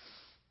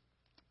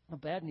 the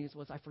bad news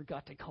was I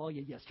forgot to call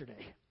you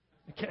yesterday.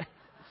 Okay?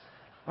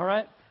 All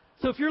right?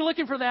 So if you're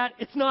looking for that,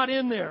 it's not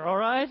in there, all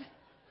right?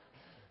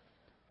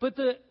 But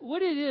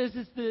what it is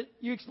that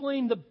you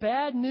explain the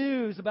bad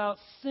news about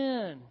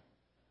sin.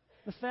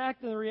 The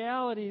fact and the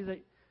reality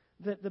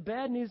that the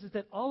bad news is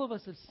that all of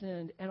us have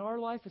sinned and our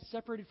life is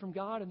separated from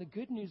God. And the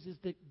good news is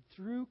that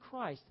through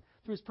Christ,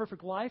 through His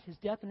perfect life, His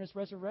death, and His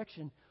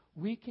resurrection,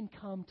 we can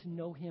come to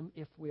know Him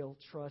if we'll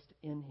trust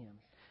in Him.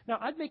 Now,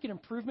 I'd make an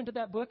improvement to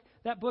that book.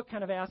 That book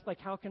kind of asked,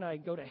 how can I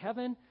go to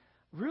heaven?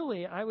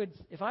 Really,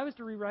 if I was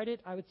to rewrite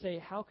it, I would say,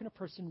 how can a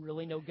person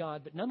really know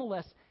God? But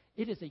nonetheless,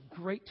 it is a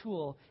great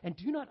tool, and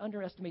do not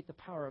underestimate the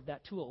power of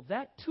that tool.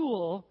 That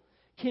tool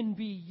can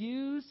be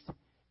used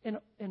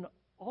in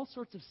all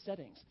sorts of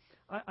settings.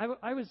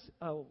 I was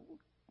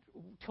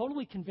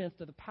totally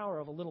convinced of the power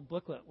of a little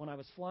booklet when I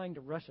was flying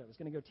to Russia. I was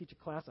going to go teach a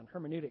class on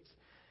hermeneutics.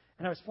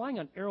 And I was flying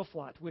on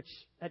Aeroflot, which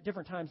at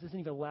different times isn't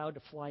even allowed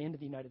to fly into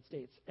the United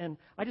States. And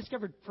I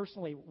discovered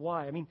personally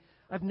why. I mean,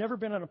 I've never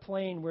been on a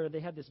plane where they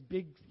had this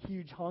big,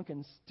 huge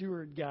honking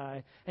steward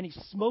guy, and he's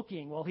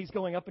smoking while he's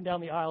going up and down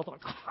the aisle,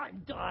 like,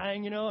 I'm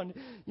dying,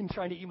 and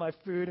trying to eat my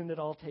food, and it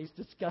all tastes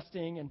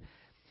disgusting. And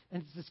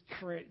it's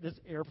this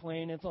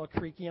airplane, it's all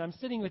creaky. And I'm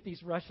sitting with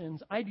these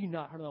Russians. I do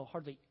not know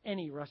hardly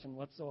any Russian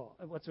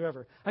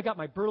whatsoever. I got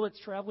my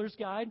Berlitz Traveler's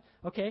Guide,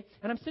 okay?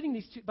 And I'm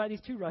sitting by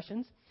these two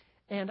Russians,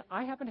 and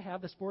I happen to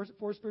have the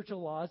four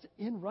spiritual laws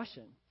in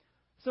Russian.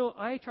 So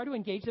I try to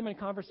engage them in a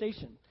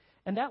conversation.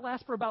 And that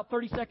lasts for about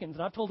 30 seconds,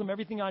 and I've told them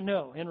everything I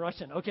know in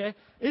Russian, okay?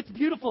 It's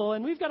beautiful,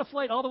 and we've got a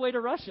flight all the way to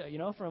Russia,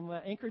 from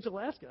Anchorage,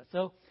 Alaska.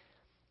 So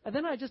and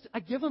then I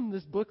give them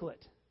this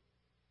booklet.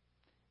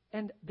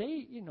 And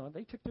they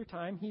took their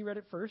time. He read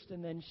it first,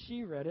 and then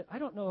she read it. I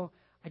don't know.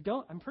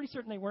 I'm pretty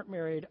certain they weren't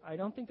married. I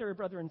don't think they were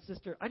brother and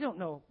sister. I don't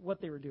know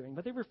what they were doing,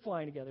 but they were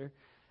flying together.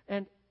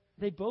 And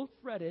they both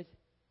read it,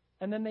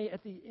 and then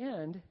at the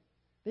end,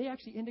 they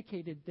actually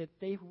indicated that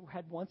they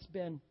had once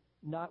been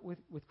not with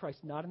Christ,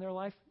 not in their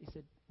life. He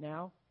said,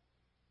 now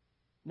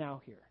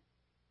here.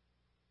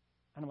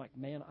 And I'm like,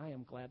 man, I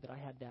am glad that I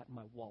had that in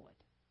my wallet.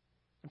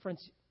 And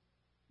friends,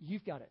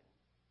 you've got it.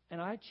 And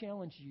I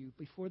challenge you,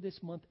 before this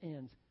month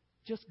ends,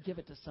 just give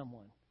it to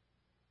someone.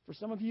 For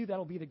some of you,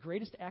 that'll be the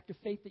greatest act of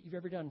faith that you've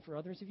ever done. For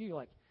others of you, you're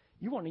like,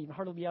 you won't even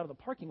hardly be out of the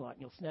parking lot,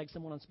 and you'll snag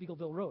someone on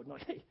Spiegelville Road. And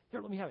like, hey, here,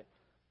 let me have it.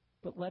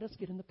 But let us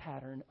get in the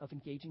pattern of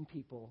engaging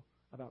people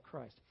about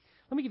Christ.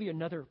 Let me give you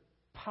another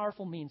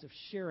powerful means of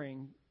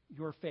sharing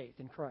your faith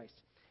in Christ.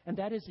 And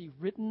that is a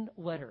written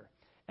letter.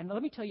 And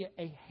let me tell you,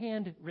 a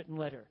handwritten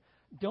letter.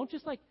 Don't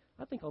just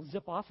I think I'll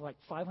zip off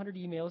 500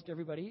 emails to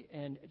everybody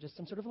and just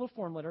some sort of a little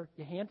form letter.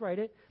 You handwrite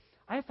it.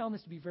 I have found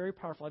this to be very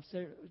powerful.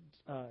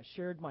 I've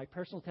shared my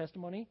personal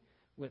testimony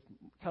with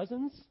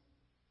cousins,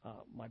 one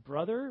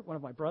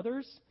of my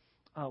brothers,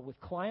 with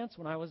clients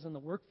when I was in the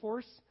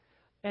workforce.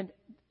 And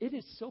it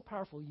is so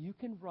powerful. You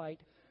can write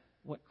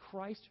what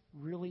Christ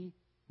really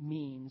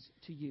means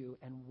to you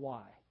and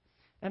why.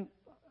 And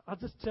I'll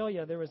just tell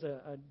you, there was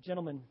a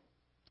gentleman,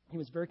 he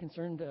was very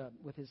concerned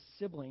with his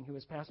sibling who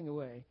was passing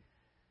away.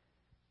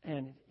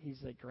 And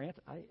he's like, Grant,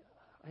 I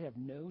have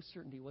no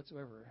certainty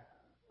whatsoever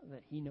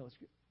that he knows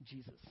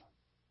Jesus.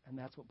 And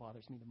that's what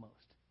bothers me the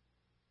most.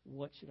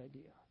 What should I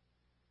do?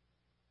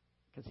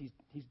 Because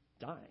he's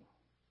dying.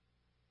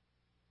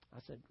 I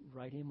said,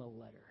 write him a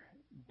letter.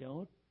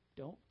 Don't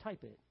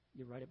type it.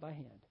 You write it by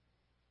hand.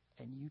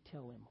 And you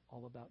tell him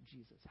all about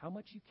Jesus. How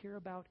much you care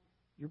about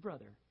your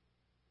brother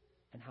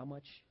and how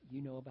much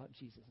you know about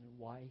Jesus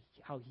and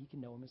how he can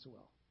know him as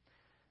well.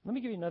 Let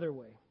me give you another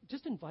way.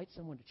 Just invite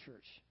someone to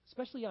church,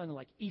 especially on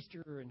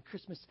Easter and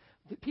Christmas.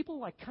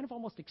 People kind of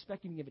almost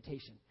expecting the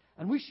invitation.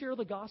 And we share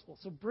the gospel,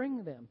 so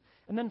bring them.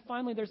 And then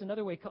finally, there's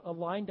another way, a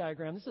line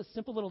diagram. This is a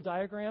simple little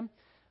diagram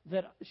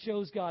that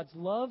shows God's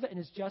love and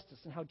his justice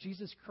and how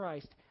Jesus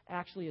Christ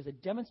actually is a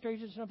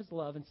demonstration of his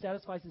love and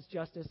satisfies his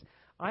justice.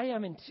 I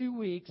am in 2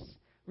 weeks.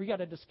 We got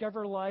a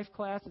Discover Life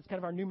class. It's kind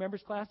of our new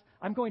members class.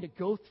 I'm going to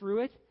go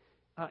through it.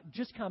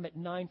 Just come at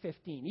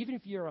 9:15, even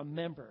if you're a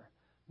member.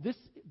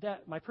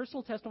 My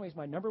personal testimony is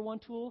my number one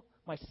tool.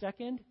 My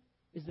second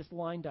is this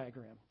line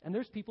diagram. And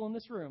there's people in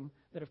this room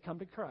that have come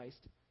to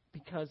Christ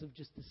because of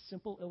just this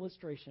simple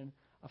illustration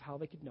of how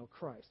they could know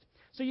Christ.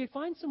 So you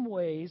find some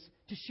ways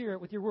to share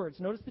it with your words.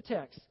 Notice the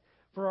text.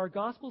 For our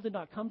gospel did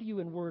not come to you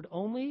in word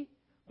only,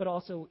 but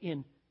also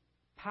in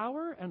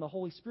power and the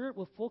Holy Spirit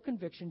with full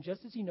conviction,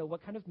 just as you know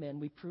what kind of men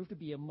we prove to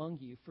be among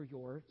you for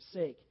your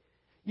sake.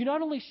 You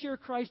not only share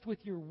Christ with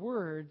your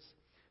words,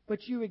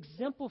 but you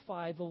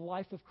exemplify the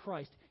life of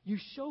Christ. You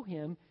show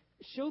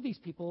these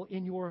people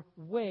in your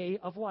way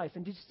of life.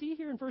 And did you see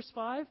here in verse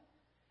 5?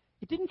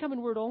 It didn't come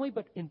in word only,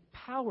 but in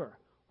power,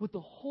 with the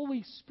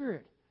Holy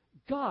Spirit.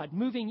 God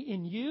moving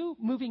in you,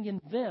 moving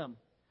in them.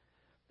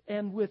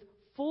 And with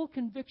full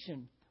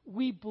conviction,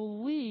 we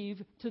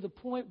believe to the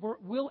point where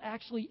we'll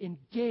actually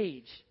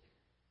engage.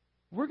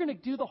 We're going to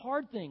do the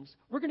hard things.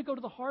 We're going to go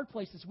to the hard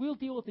places. We'll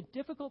deal with the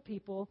difficult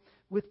people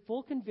with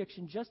full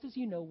conviction, just as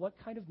you know what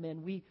kind of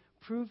men we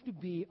prove to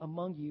be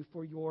among you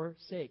for your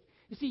sake.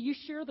 You see, you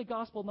share the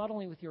gospel not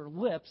only with your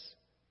lips,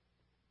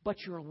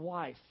 but your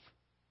life.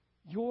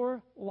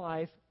 Your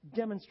life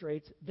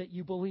demonstrates that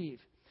you believe.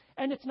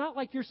 And it's not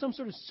like you're some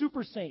sort of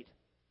super saint.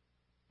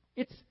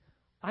 It's,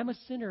 I'm a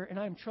sinner and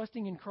I'm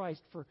trusting in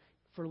Christ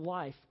for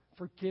life,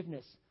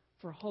 forgiveness,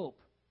 for hope.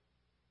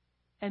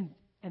 And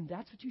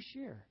that's what you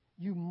share.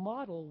 You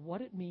model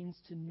what it means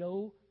to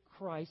know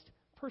Christ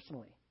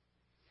personally.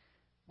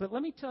 But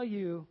let me tell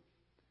you,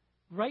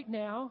 right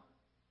now,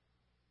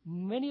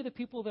 many of the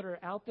people that are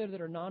out there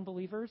that are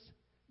non-believers,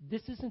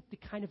 this isn't the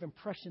kind of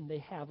impression they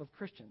have of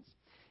Christians.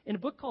 In a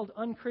book called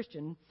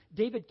Unchristian,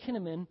 David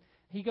Kinnaman,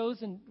 he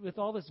goes in with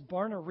all this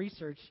Barna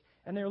research,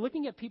 and they're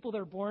looking at people that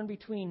are born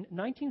between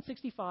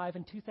 1965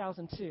 and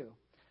 2002.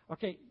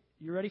 Okay,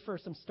 you ready for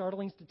some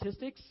startling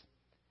statistics?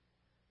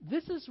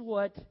 This is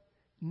what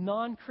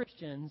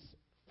non-Christians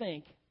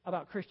think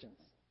about Christians.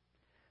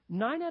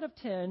 9 out of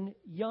 10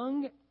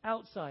 young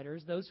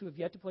outsiders, those who have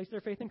yet to place their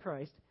faith in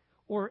Christ,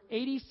 or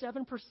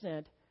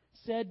 87%,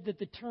 said that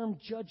the term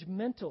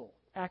judgmental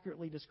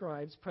accurately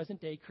describes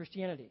present-day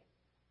Christianity.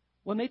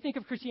 When they think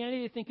of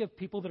Christianity, they think of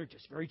people that are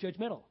just very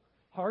judgmental,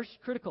 harsh,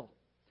 critical.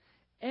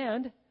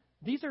 And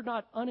these are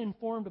not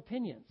uninformed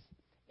opinions.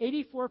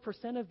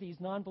 84% of these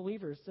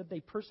non-believers said they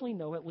personally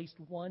know at least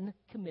one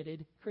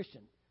committed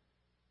Christian.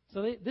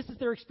 So this is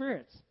their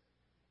experience.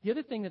 The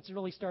other thing that's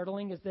really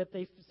startling is that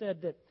they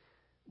said that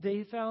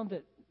they found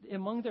that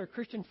among their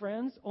Christian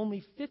friends,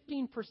 only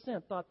 15%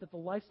 thought that the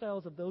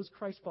lifestyles of those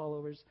Christ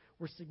followers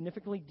were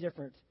significantly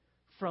different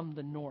from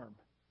the norm.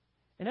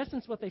 In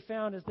essence, what they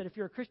found is that if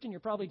you're a Christian, you're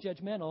probably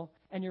judgmental,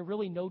 and you're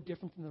really no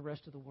different from the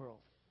rest of the world,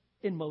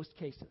 in most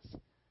cases.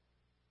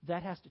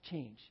 That has to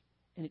change.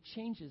 And it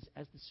changes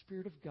as the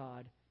Spirit of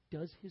God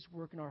does His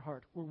work in our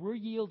heart, where we're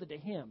yielded to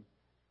Him.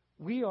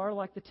 We are,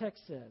 like the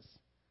text says,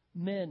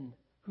 men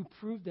who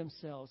prove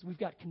themselves. We've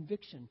got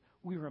conviction.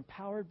 We are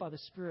empowered by the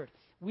Spirit.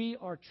 We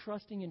are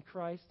trusting in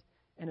Christ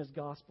and His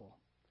gospel.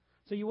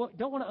 So you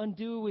don't want to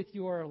undo with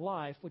your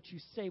life what you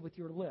say with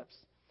your lips.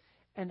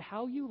 And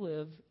how you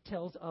live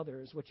tells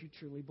others what you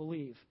truly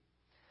believe.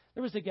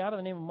 There was a guy by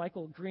the name of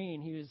Michael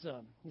Green. He's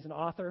an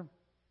author.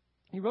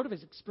 He wrote of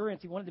his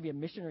experience. He wanted to be a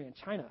missionary in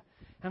China.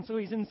 And so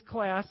he's in his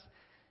class,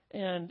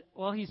 and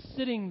while he's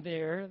sitting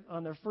there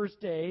on their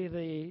first day,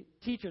 the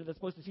teacher that's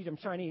supposed to teach him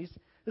Chinese,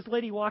 this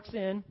lady walks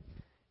in,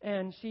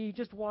 and she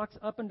just walks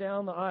up and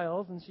down the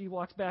aisles, and she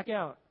walks back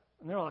out.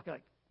 And they're all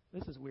like,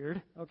 this is weird.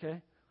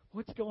 Okay,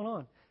 what's going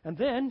on? And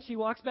then she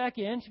walks back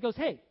in. She goes,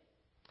 hey,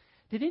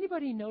 did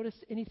anybody notice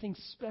anything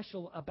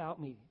special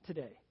about me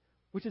today?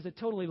 Which is a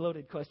totally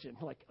loaded question.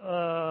 Like,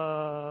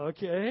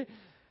 okay.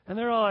 And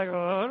they're all like,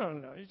 oh, I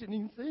don't know. You didn't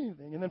even say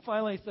anything. And then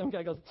finally some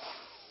guy goes,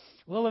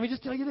 well, let me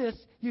just tell you this.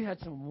 You had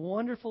some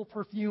wonderful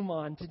perfume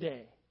on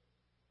today.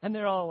 And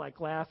they're all like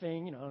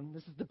laughing, and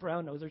this is the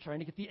brown noser trying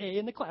to get the A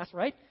in the class,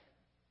 right?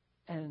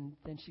 And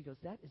then she goes,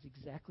 that is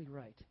exactly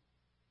right.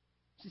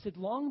 She said,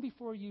 long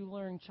before you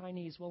learn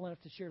Chinese well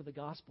enough to share the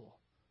gospel,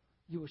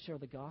 you will share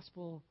the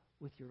gospel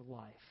with your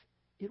life.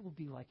 It will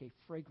be like a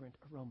fragrant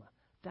aroma.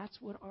 That's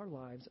what our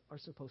lives are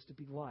supposed to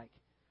be like.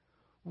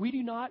 We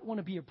do not want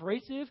to be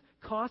abrasive,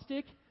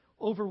 caustic,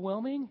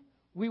 overwhelming.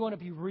 We want to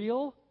be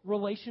real,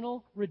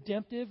 relational,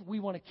 redemptive. We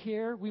want to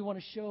care. We want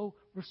to show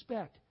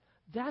respect.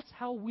 That's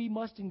how we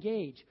must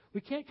engage. We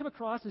can't come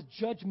across as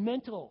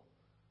judgmental.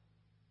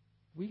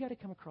 We got to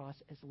come across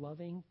as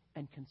loving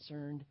and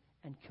concerned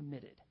and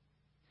committed.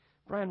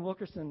 Brian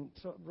Wilkerson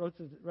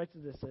writes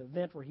of this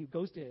event where he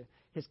goes to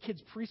his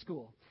kids'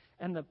 preschool,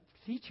 and the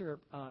teacher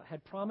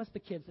had promised the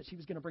kids that she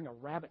was going to bring a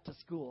rabbit to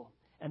school,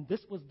 and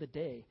this was the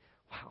day.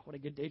 Wow, what a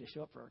good day to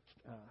show up for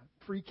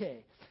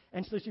pre-K.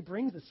 And so she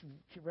brings this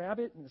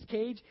rabbit in this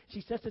cage.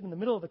 She sets it in the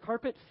middle of the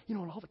carpet, and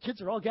all the kids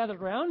are all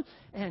gathered around.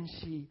 And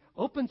she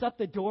opens up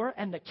the door,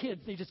 and the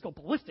kids, they just go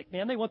ballistic,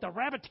 man. They want the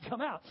rabbit to come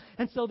out.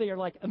 And so they are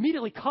like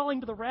immediately calling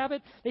to the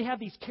rabbit. They have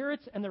these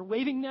carrots, and they're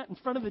waving that in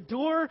front of the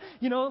door.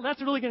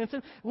 That's really going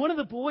to. One of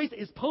the boys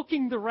is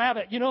poking the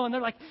rabbit, and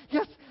they're like,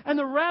 yes. And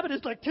the rabbit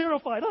is like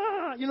terrified.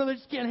 They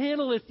just can't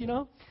handle this,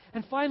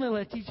 And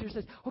finally, the teacher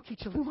says, okay,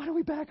 children, why don't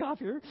we back off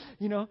here,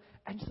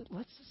 And she said,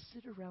 let's just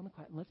sit around the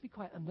quiet, and let's be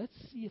quiet, and let's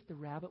see if the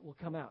rabbit will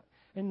come out.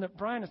 And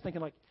Brian is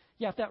thinking like,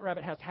 yeah, if that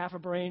rabbit has half a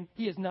brain,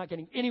 he is not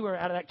getting anywhere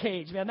out of that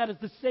cage, man. That is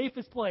the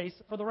safest place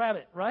for the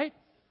rabbit, right?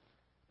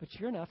 But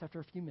sure enough, after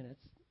a few minutes,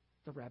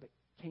 the rabbit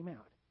came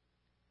out.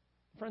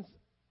 Friends,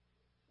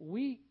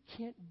 we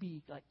can't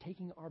be like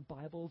taking our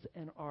Bibles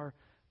and our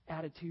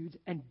attitudes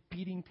and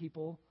beating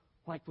people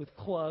like with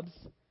clubs.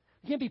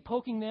 We can't be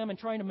poking them and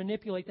trying to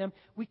manipulate them.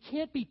 We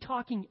can't be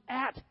talking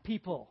at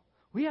people.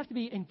 We have to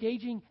be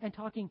engaging and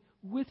talking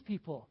with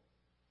people.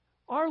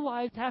 Our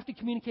lives have to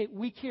communicate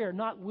we care,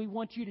 not we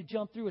want you to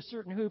jump through a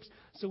certain hoops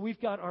so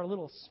we've got our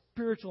little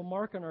spiritual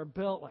mark on our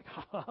belt like,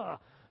 ha, ha, ha,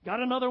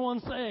 got another one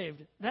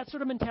saved. That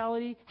sort of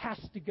mentality has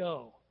to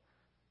go.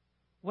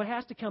 What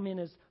has to come in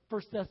is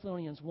 1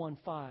 Thessalonians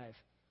 1:5.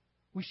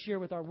 We share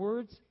with our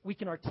words, we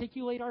can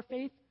articulate our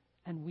faith,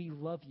 and we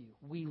love you.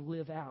 We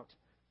live out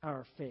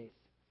our faith.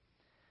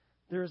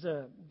 There's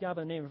a guy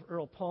by the name of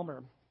Earl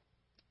Palmer.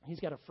 He's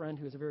got a friend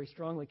who is a very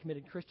strongly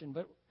committed Christian,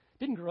 but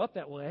didn't grow up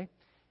that way.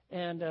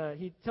 And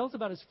he tells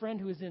about his friend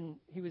who was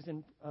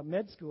in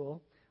med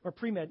school, or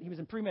pre-med. He was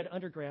in pre-med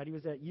undergrad. He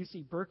was at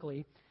UC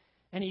Berkeley.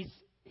 And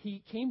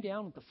he came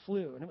down with the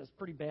flu, and it was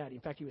pretty bad. In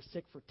fact, he was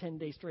sick for 10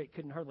 days straight,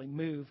 couldn't hardly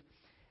move.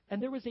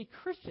 And there was a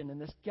Christian in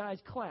this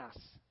guy's class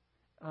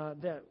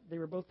that they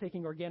were both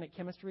taking organic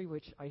chemistry,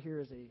 which I hear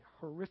is a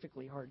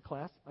horrifically hard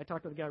class. I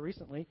talked with a guy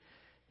recently.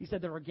 He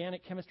said that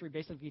organic chemistry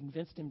basically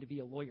convinced him to be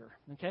a lawyer,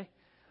 okay?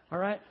 All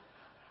right?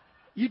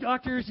 You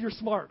doctors, you're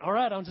smart. All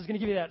right, I'm just going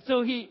to give you that.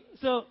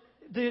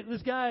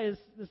 This guy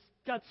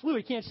got flu.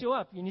 He can't show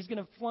up, and he's going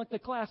to flunk the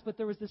class. But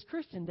there was this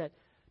Christian that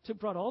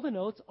brought all the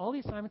notes, all the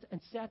assignments,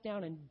 and sat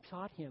down and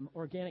taught him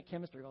organic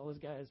chemistry. All this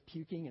guy is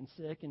puking and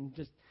sick and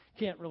just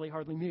can't really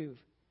hardly move.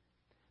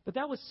 But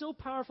that was so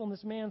powerful in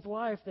this man's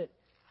life that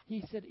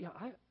he said, "Yeah,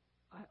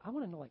 I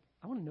want to know.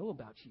 I want to know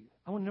about you.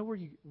 I want to know where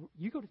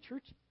you go to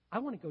church. I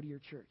want to go to your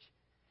church."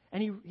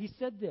 And he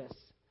said this.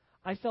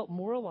 I felt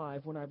more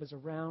alive when I was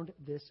around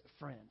this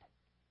friend.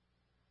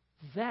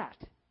 That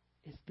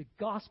is the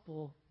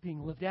gospel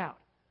being lived out.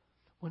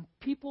 When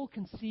people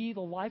can see the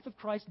life of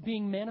Christ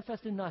being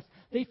manifested in us,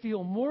 they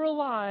feel more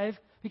alive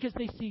because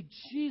they see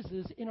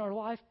Jesus in our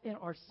life, in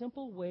our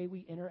simple way we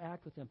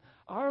interact with Him.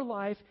 Our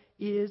life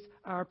is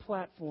our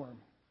platform.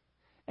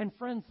 And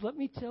friends, let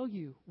me tell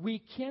you, we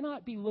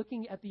cannot be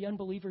looking at the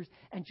unbelievers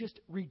and just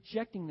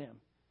rejecting them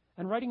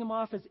and writing them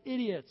off as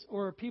idiots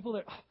or people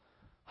that,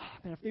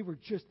 man, if they were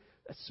just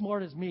as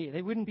smart as me,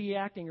 they wouldn't be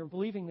acting or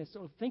believing this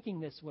or thinking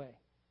this way.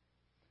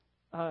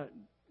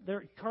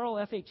 Carl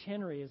F.H.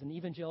 Henry is an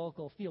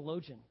evangelical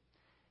theologian.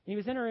 He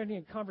was entering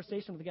a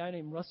conversation with a guy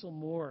named Russell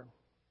Moore.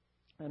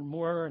 And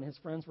Moore and his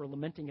friends were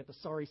lamenting at the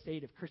sorry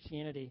state of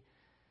Christianity.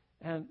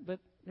 But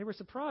they were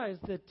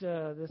surprised that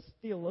this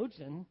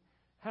theologian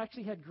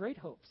actually had great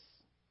hopes.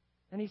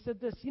 And he said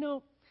this,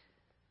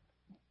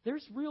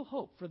 there's real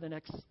hope for the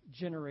next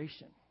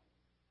generation.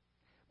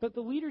 But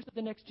the leaders of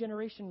the next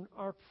generation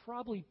are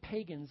probably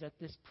pagans at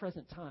this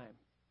present time.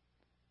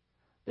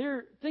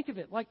 Think of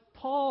it, like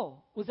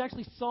Paul was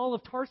actually Saul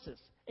of Tarsus,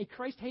 a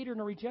Christ hater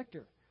and a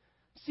rejecter.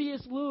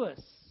 C.S. Lewis,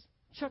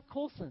 Chuck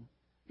Colson.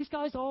 These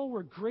guys all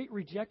were great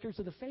rejectors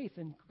of the faith,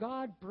 and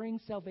God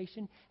brings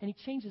salvation, and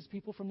He changes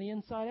people from the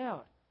inside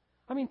out.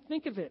 I mean,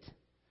 think of it.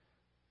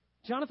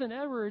 Jonathan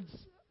Edwards,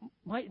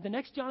 the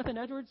next Jonathan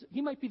Edwards,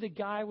 he might be the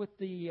guy with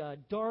the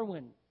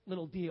Darwin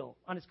little deal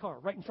on his car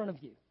right in front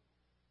of you.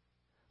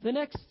 The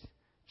next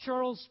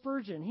Charles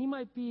Spurgeon, he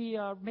might be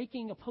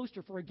making a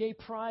poster for a gay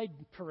pride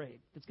parade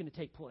that's going to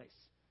take place.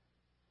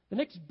 The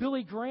next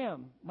Billy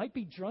Graham might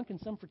be drunk in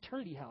some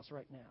fraternity house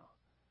right now.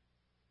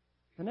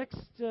 The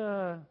next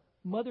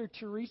Mother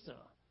Teresa,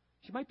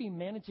 she might be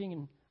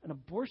managing an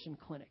abortion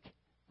clinic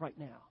right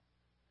now.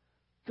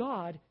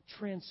 God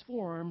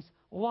transforms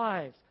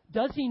lives.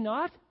 Does He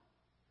not?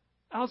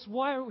 Else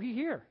why are we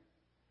here?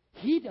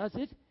 He does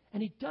it,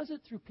 and He does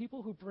it through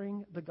people who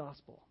bring the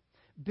gospel.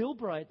 Bill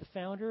Bright, the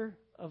founder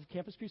of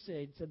Campus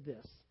Crusade, said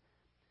this: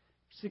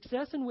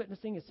 success in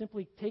witnessing is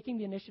simply taking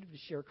the initiative to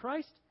share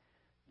Christ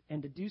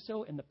and to do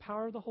so in the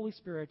power of the Holy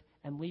Spirit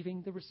and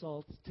leaving the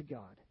results to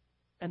God.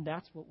 And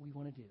that's what we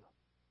want to do.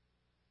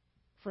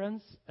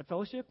 Friends, at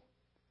Fellowship,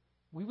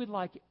 we would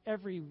like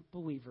every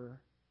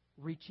believer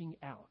reaching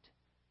out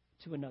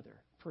to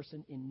another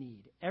person in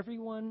need.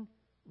 Everyone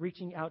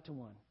reaching out to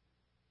one.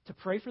 To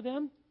pray for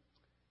them,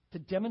 to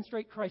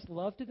demonstrate Christ's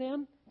love to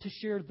them, to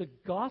share the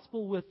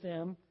gospel with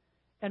them.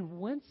 And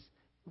once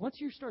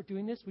you start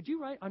doing this, would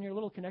you write on your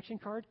little connection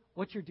card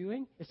what you're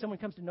doing if someone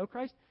comes to know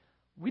Christ?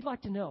 We'd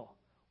like to know.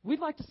 We'd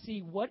like to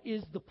see what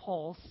is the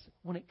pulse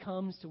when it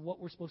comes to what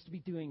we're supposed to be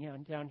doing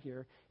down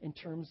here in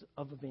terms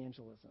of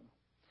evangelism.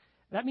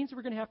 That means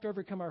we're going to have to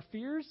overcome our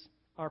fears,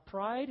 our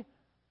pride.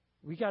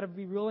 We got to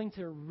be willing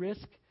to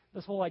risk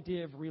this whole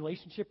idea of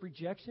relationship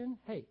rejection.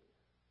 Hey,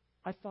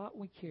 I thought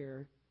we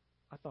cared.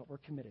 I thought we're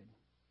committed.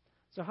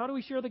 So how do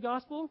we share the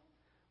gospel?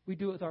 We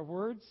do it with our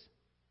words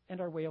and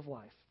our way of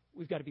life.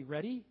 We've got to be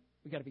ready.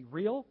 We've got to be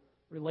real,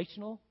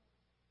 relational,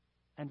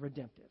 and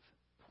redemptive,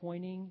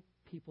 pointing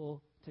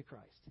people to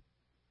Christ.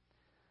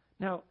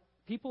 Now,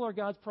 people are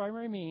God's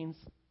primary means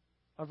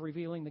of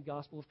revealing the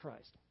gospel of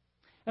Christ.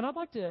 And I'd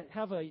like to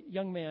have a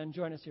young man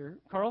join us here.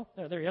 Carl,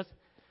 there he is.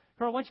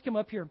 Carl, why don't you come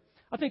up here?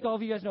 I think all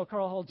of you guys know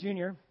Carl Hall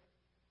Jr.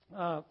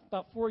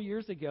 About 4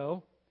 years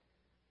ago,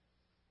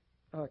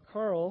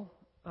 Carl,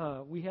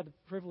 we had the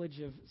privilege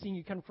of seeing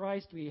you come to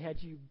Christ. We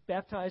had you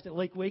baptized at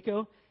Lake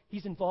Waco.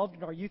 He's involved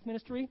in our youth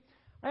ministry.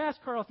 I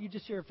asked Carl if you'd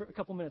just share for a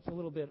couple minutes a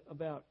little bit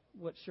about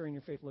what sharing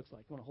your faith looks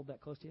like. You want to hold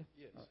that close to you?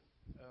 Yes.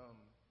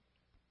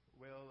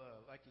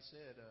 Like you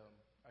said,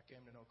 I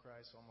came to know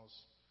Christ almost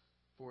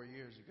 4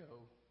 years ago.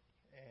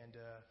 And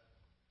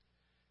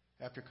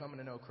after coming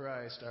to know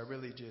Christ, I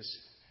really just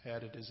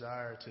had a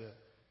desire to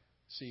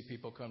see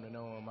people come to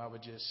know Him. I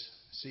would just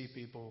see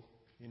people,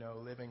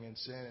 living in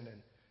sin.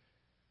 And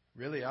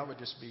really, I would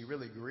just be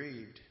really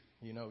grieved,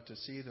 to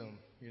see them,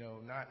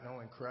 not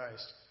knowing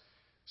Christ.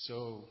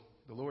 So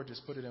the Lord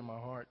just put it in my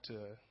heart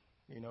to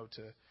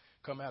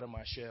come out of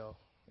my shell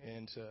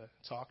and to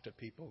talk to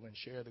people and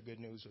share the good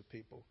news with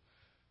people.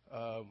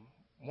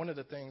 One of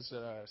the things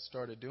that I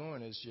started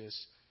doing is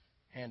just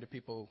hand to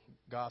people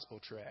gospel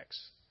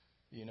tracts,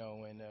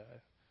 and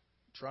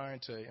trying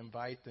to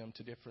invite them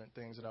to different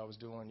things that I was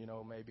doing,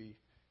 maybe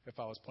if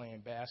I was playing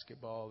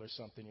basketball or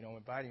something,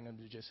 inviting them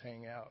to just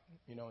hang out,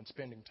 and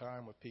spending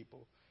time with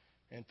people.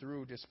 And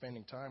through just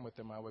spending time with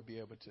them, I would be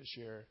able to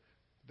share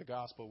the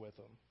gospel with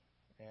them.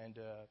 And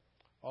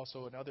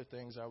also another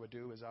things I would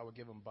do is I would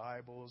give them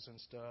Bibles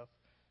and stuff,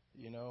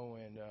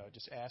 and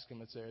just ask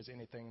them if there's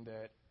anything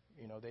that,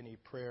 they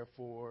need prayer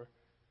for,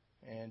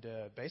 and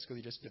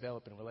basically just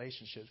developing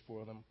relationships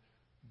for them.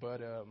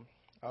 But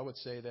I would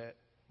say that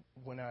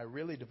when I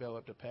really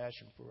developed a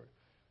passion for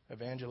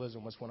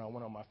evangelism was when I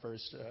went on my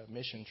first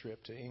mission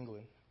trip to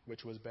England,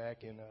 which was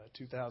back in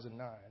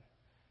 2009.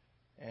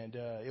 And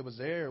it was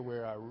there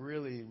where I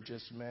really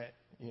just met,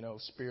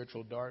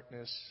 spiritual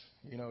darkness.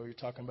 You're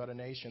talking about a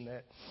nation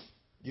that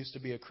used to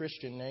be a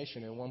Christian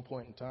nation at one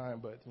point in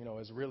time, but,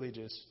 has really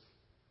just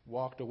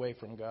walked away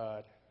from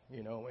God,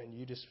 and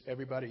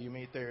everybody you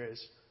meet there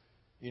is,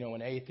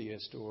 an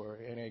atheist or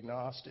an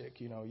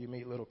agnostic. You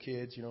meet little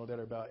kids, that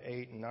are about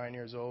 8 and 9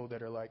 years old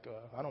that are like,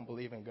 I don't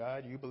believe in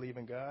God. You believe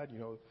in God?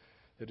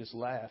 They just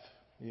laugh,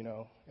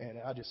 and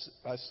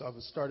I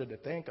started to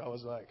think, I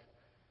was like,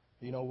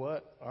 you know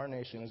what? Our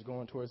nation is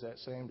going towards that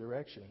same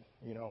direction,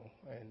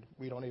 and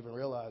we don't even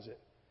realize it.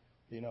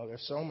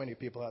 There's so many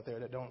people out there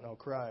that don't know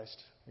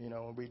Christ,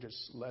 and we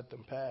just let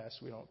them pass.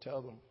 We don't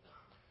tell them.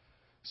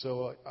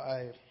 So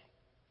I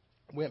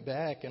went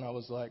back and I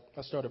was like,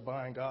 I started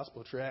buying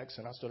gospel tracts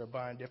and I started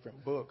buying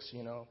different books,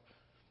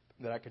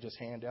 that I could just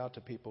hand out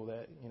to people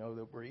that,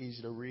 that were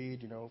easy to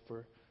read,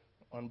 for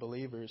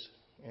unbelievers.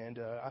 And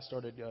I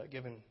started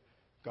giving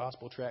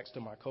gospel tracts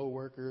to my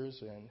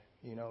coworkers and,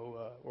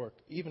 or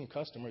even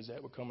customers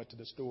that would come into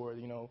the store.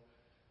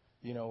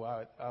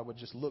 I would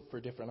just look for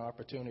different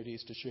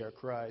opportunities to share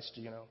Christ,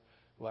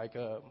 like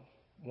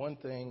one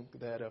thing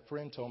that a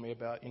friend told me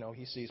about,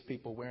 he sees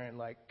people wearing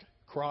like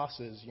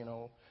crosses,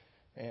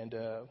 and,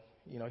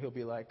 he'll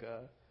be like,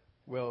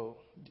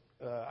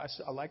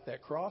 I like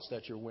that cross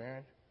that you're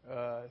wearing.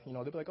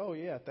 They'll be like, oh,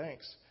 yeah,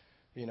 thanks.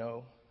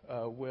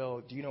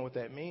 Well, do you know what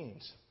that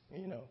means?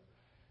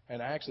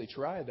 And I actually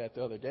tried that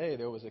the other day.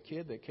 There was a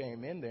kid that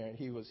came in there, and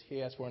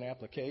he asked for an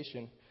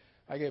application.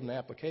 I gave him the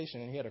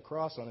application, and he had a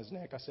cross on his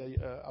neck. I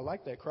said, I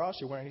like that cross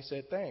you're wearing. He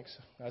said, thanks.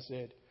 I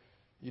said,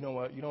 you know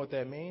what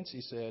that means?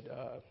 He said,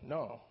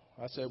 no.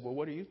 I said, well,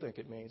 what do you think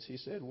it means? He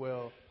said,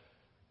 well,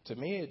 to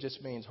me, it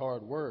just means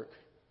hard work,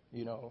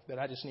 that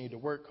I just need to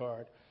work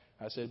hard.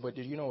 I said, but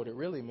do you know what it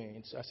really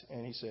means?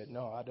 And he said,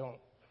 no, I don't.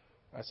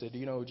 I said, do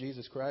you know who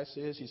Jesus Christ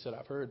is? He said,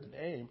 I've heard the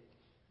name.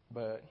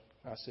 But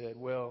I said,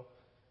 well,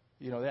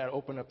 that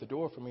opened up the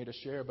door for me to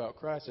share about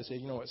Christ. I said,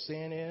 you know what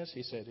sin is?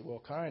 He said,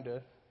 well, kind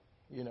of,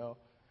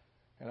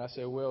 And I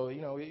said, well,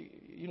 you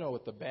know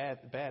what the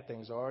bad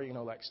things are,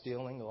 like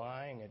stealing,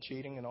 lying, and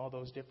cheating, and all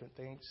those different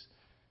things.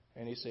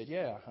 And he said,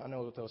 yeah, I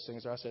know what those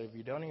things are. I said, have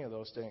you done any of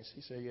those things?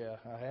 He said, yeah,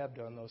 I have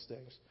done those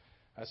things.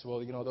 I said, well,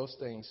 those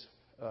things,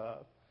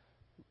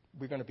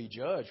 we're going to be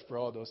judged for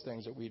all those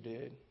things that we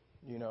did.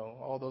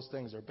 All those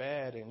things are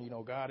bad, and,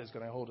 God is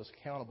going to hold us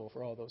accountable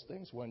for all those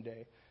things one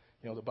day.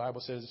 The Bible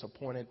says it's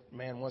appointed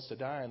man wants to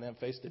die and then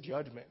face the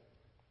judgment.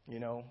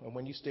 And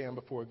when you stand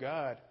before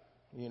God,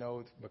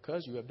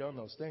 because you have done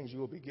those things, you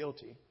will be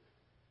guilty.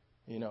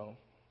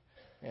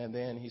 And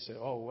then he said,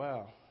 oh,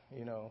 wow,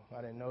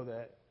 I didn't know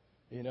that,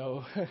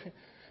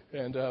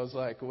 And I was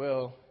like,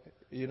 well,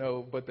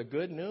 but the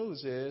good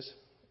news is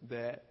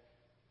that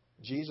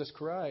Jesus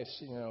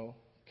Christ,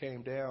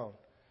 came down.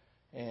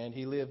 And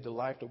he lived a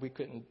life that we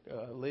couldn't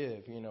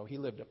live. He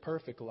lived a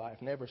perfect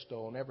life, never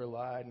stole, never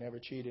lied, never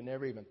cheated,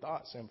 never even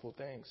thought sinful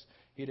things.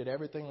 He did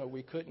everything that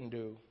we couldn't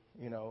do,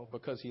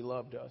 because he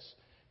loved us.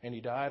 And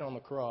he died on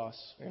the cross,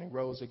 and he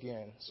rose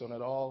again, so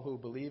that all who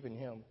believe in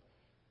him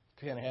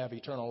can have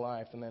eternal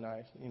life. And then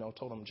I,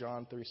 told him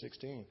John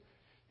 3:16,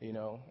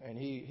 and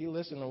he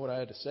listened to what I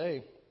had to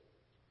say,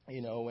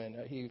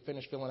 and he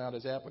finished filling out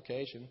his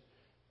application.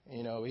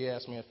 He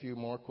asked me a few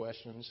more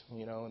questions,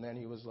 and then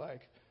he was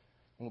like,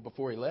 well,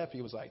 before he left,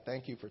 he was like,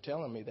 thank you for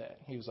telling me that.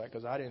 He was like,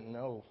 because I didn't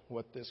know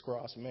what this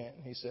cross meant.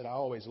 He said, I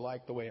always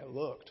liked the way it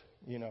looked,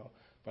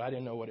 but I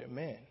didn't know what it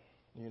meant,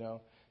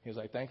 He was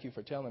like, thank you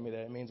for telling me that.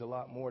 It means a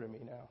lot more to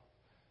me now,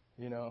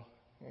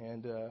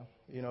 And,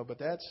 but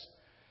that's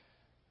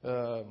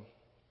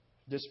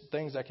just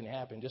things that can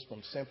happen just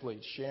from simply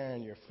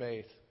sharing your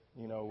faith,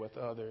 with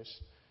others.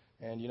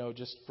 And,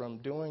 just from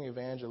doing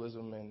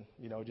evangelism and,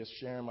 just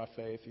sharing my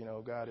faith,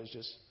 God has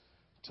just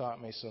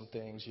taught me some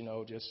things,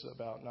 just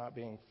about not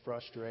being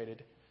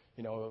frustrated,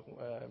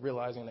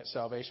 realizing that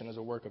salvation is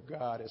a work of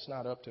God. It's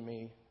not up to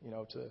me,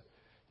 to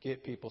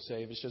get people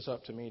saved. It's just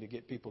up to me to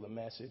get people the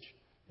message.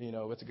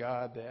 It's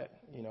God that,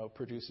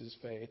 produces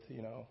faith,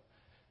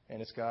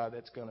 and it's God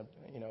that's going to,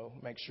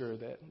 make sure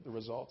that the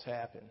results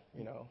happen,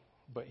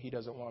 but he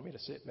doesn't want me to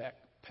sit back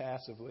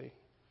passively.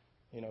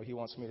 He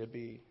wants me to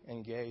be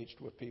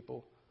engaged with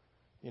people,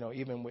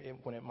 even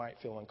when it might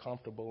feel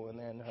uncomfortable. And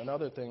then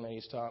another thing that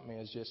he's taught me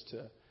is just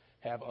to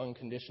have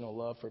unconditional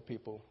love for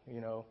people.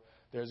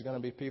 There's going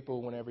to be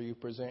people whenever you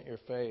present your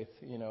faith,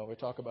 we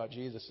talk about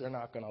Jesus, they're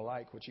not going to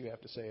like what you have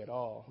to say at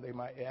all. They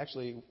might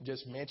actually,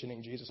 just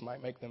mentioning Jesus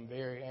might make them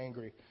very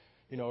angry,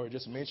 or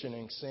just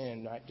mentioning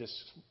sin might just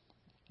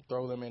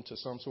throw them into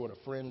some sort of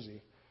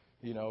frenzy,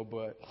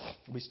 but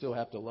we still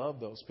have to love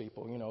those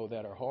people,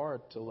 that are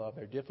hard to love.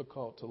 They're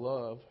difficult to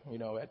love,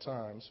 at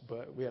times,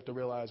 but we have to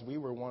realize we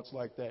were once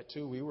like that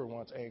too. We were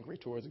once angry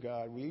towards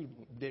God. We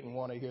didn't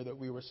want to hear that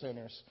we were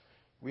sinners.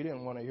 We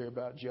didn't want to hear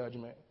about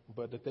judgment.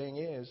 But the thing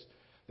is,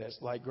 that's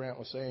like Grant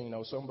was saying,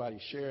 somebody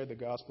shared the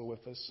gospel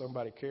with us.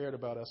 Somebody cared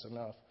about us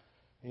enough,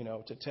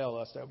 to tell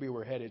us that we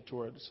were headed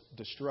towards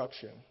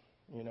destruction,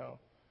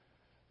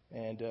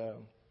 And,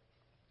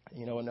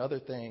 another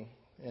thing,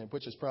 and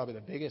which is probably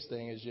the biggest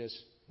thing, is just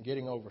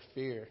getting over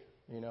fear,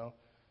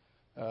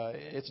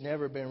 It's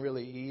never been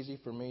really easy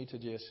for me to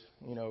just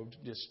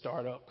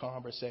start up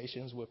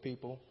conversations with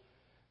people,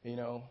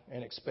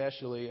 and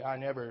especially I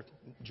never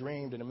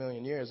dreamed in a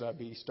million years I'd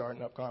be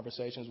starting up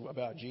conversations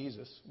about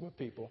Jesus with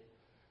people,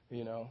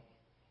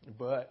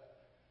 but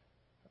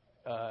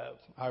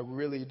I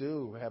really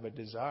do have a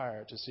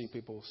desire to see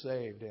people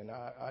saved, and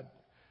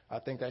I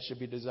think that should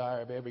be the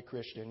desire of every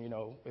Christian.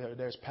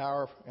 There's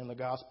power in the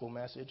gospel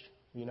message,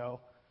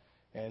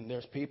 and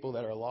there's people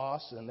that are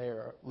lost and they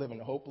are living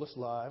hopeless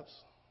lives,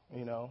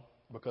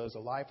 because a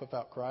life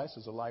without Christ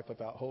is a life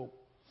without hope.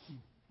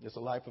 It's a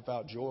life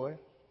without joy,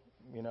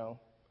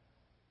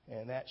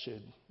 and that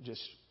should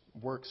just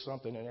work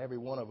something in every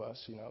one of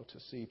us, to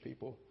see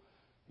people,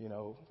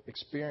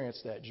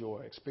 experience that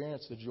joy,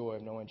 experience the joy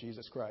of knowing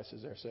Jesus Christ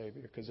as their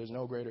Savior, because there's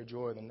no greater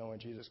joy than knowing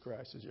Jesus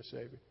Christ as your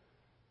Savior.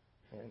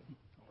 And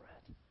all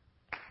right.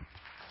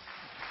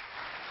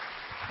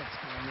 Thanks,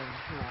 Brian.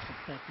 You're awesome.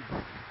 Thank you.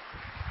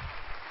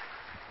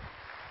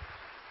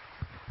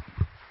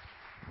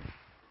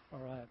 All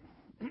right.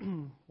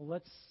 Well,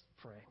 let's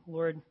pray.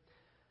 Lord,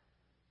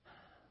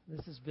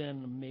 this has been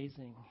an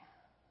amazing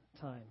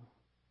time.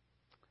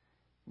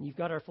 And you've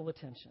got our full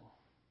attention.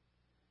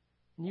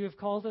 And you have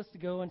called us to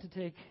go and to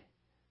take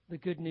the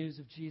good news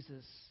of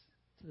Jesus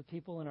to the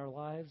people in our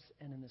lives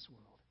and in this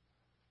world.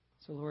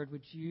 So, Lord,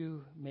 would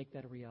you make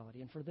that a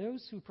reality? And for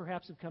those who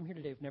perhaps have come here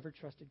today who've never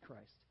trusted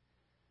Christ,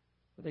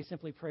 would they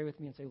simply pray with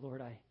me and say,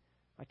 Lord, I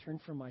turn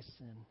from my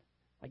sin.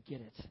 I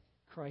get it.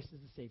 Christ is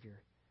the Savior.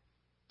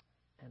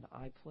 And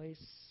I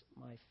place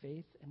my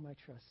faith and my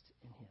trust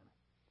in him.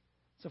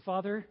 So,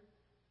 Father,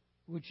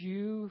 would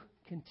you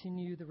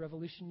continue the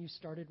revolution you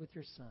started with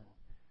your Son,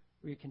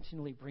 where you're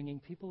continually bringing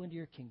people into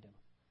your kingdom?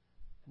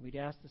 And we'd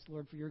ask this,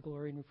 Lord, for your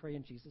glory, and we pray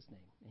in Jesus' name.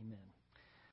 Amen.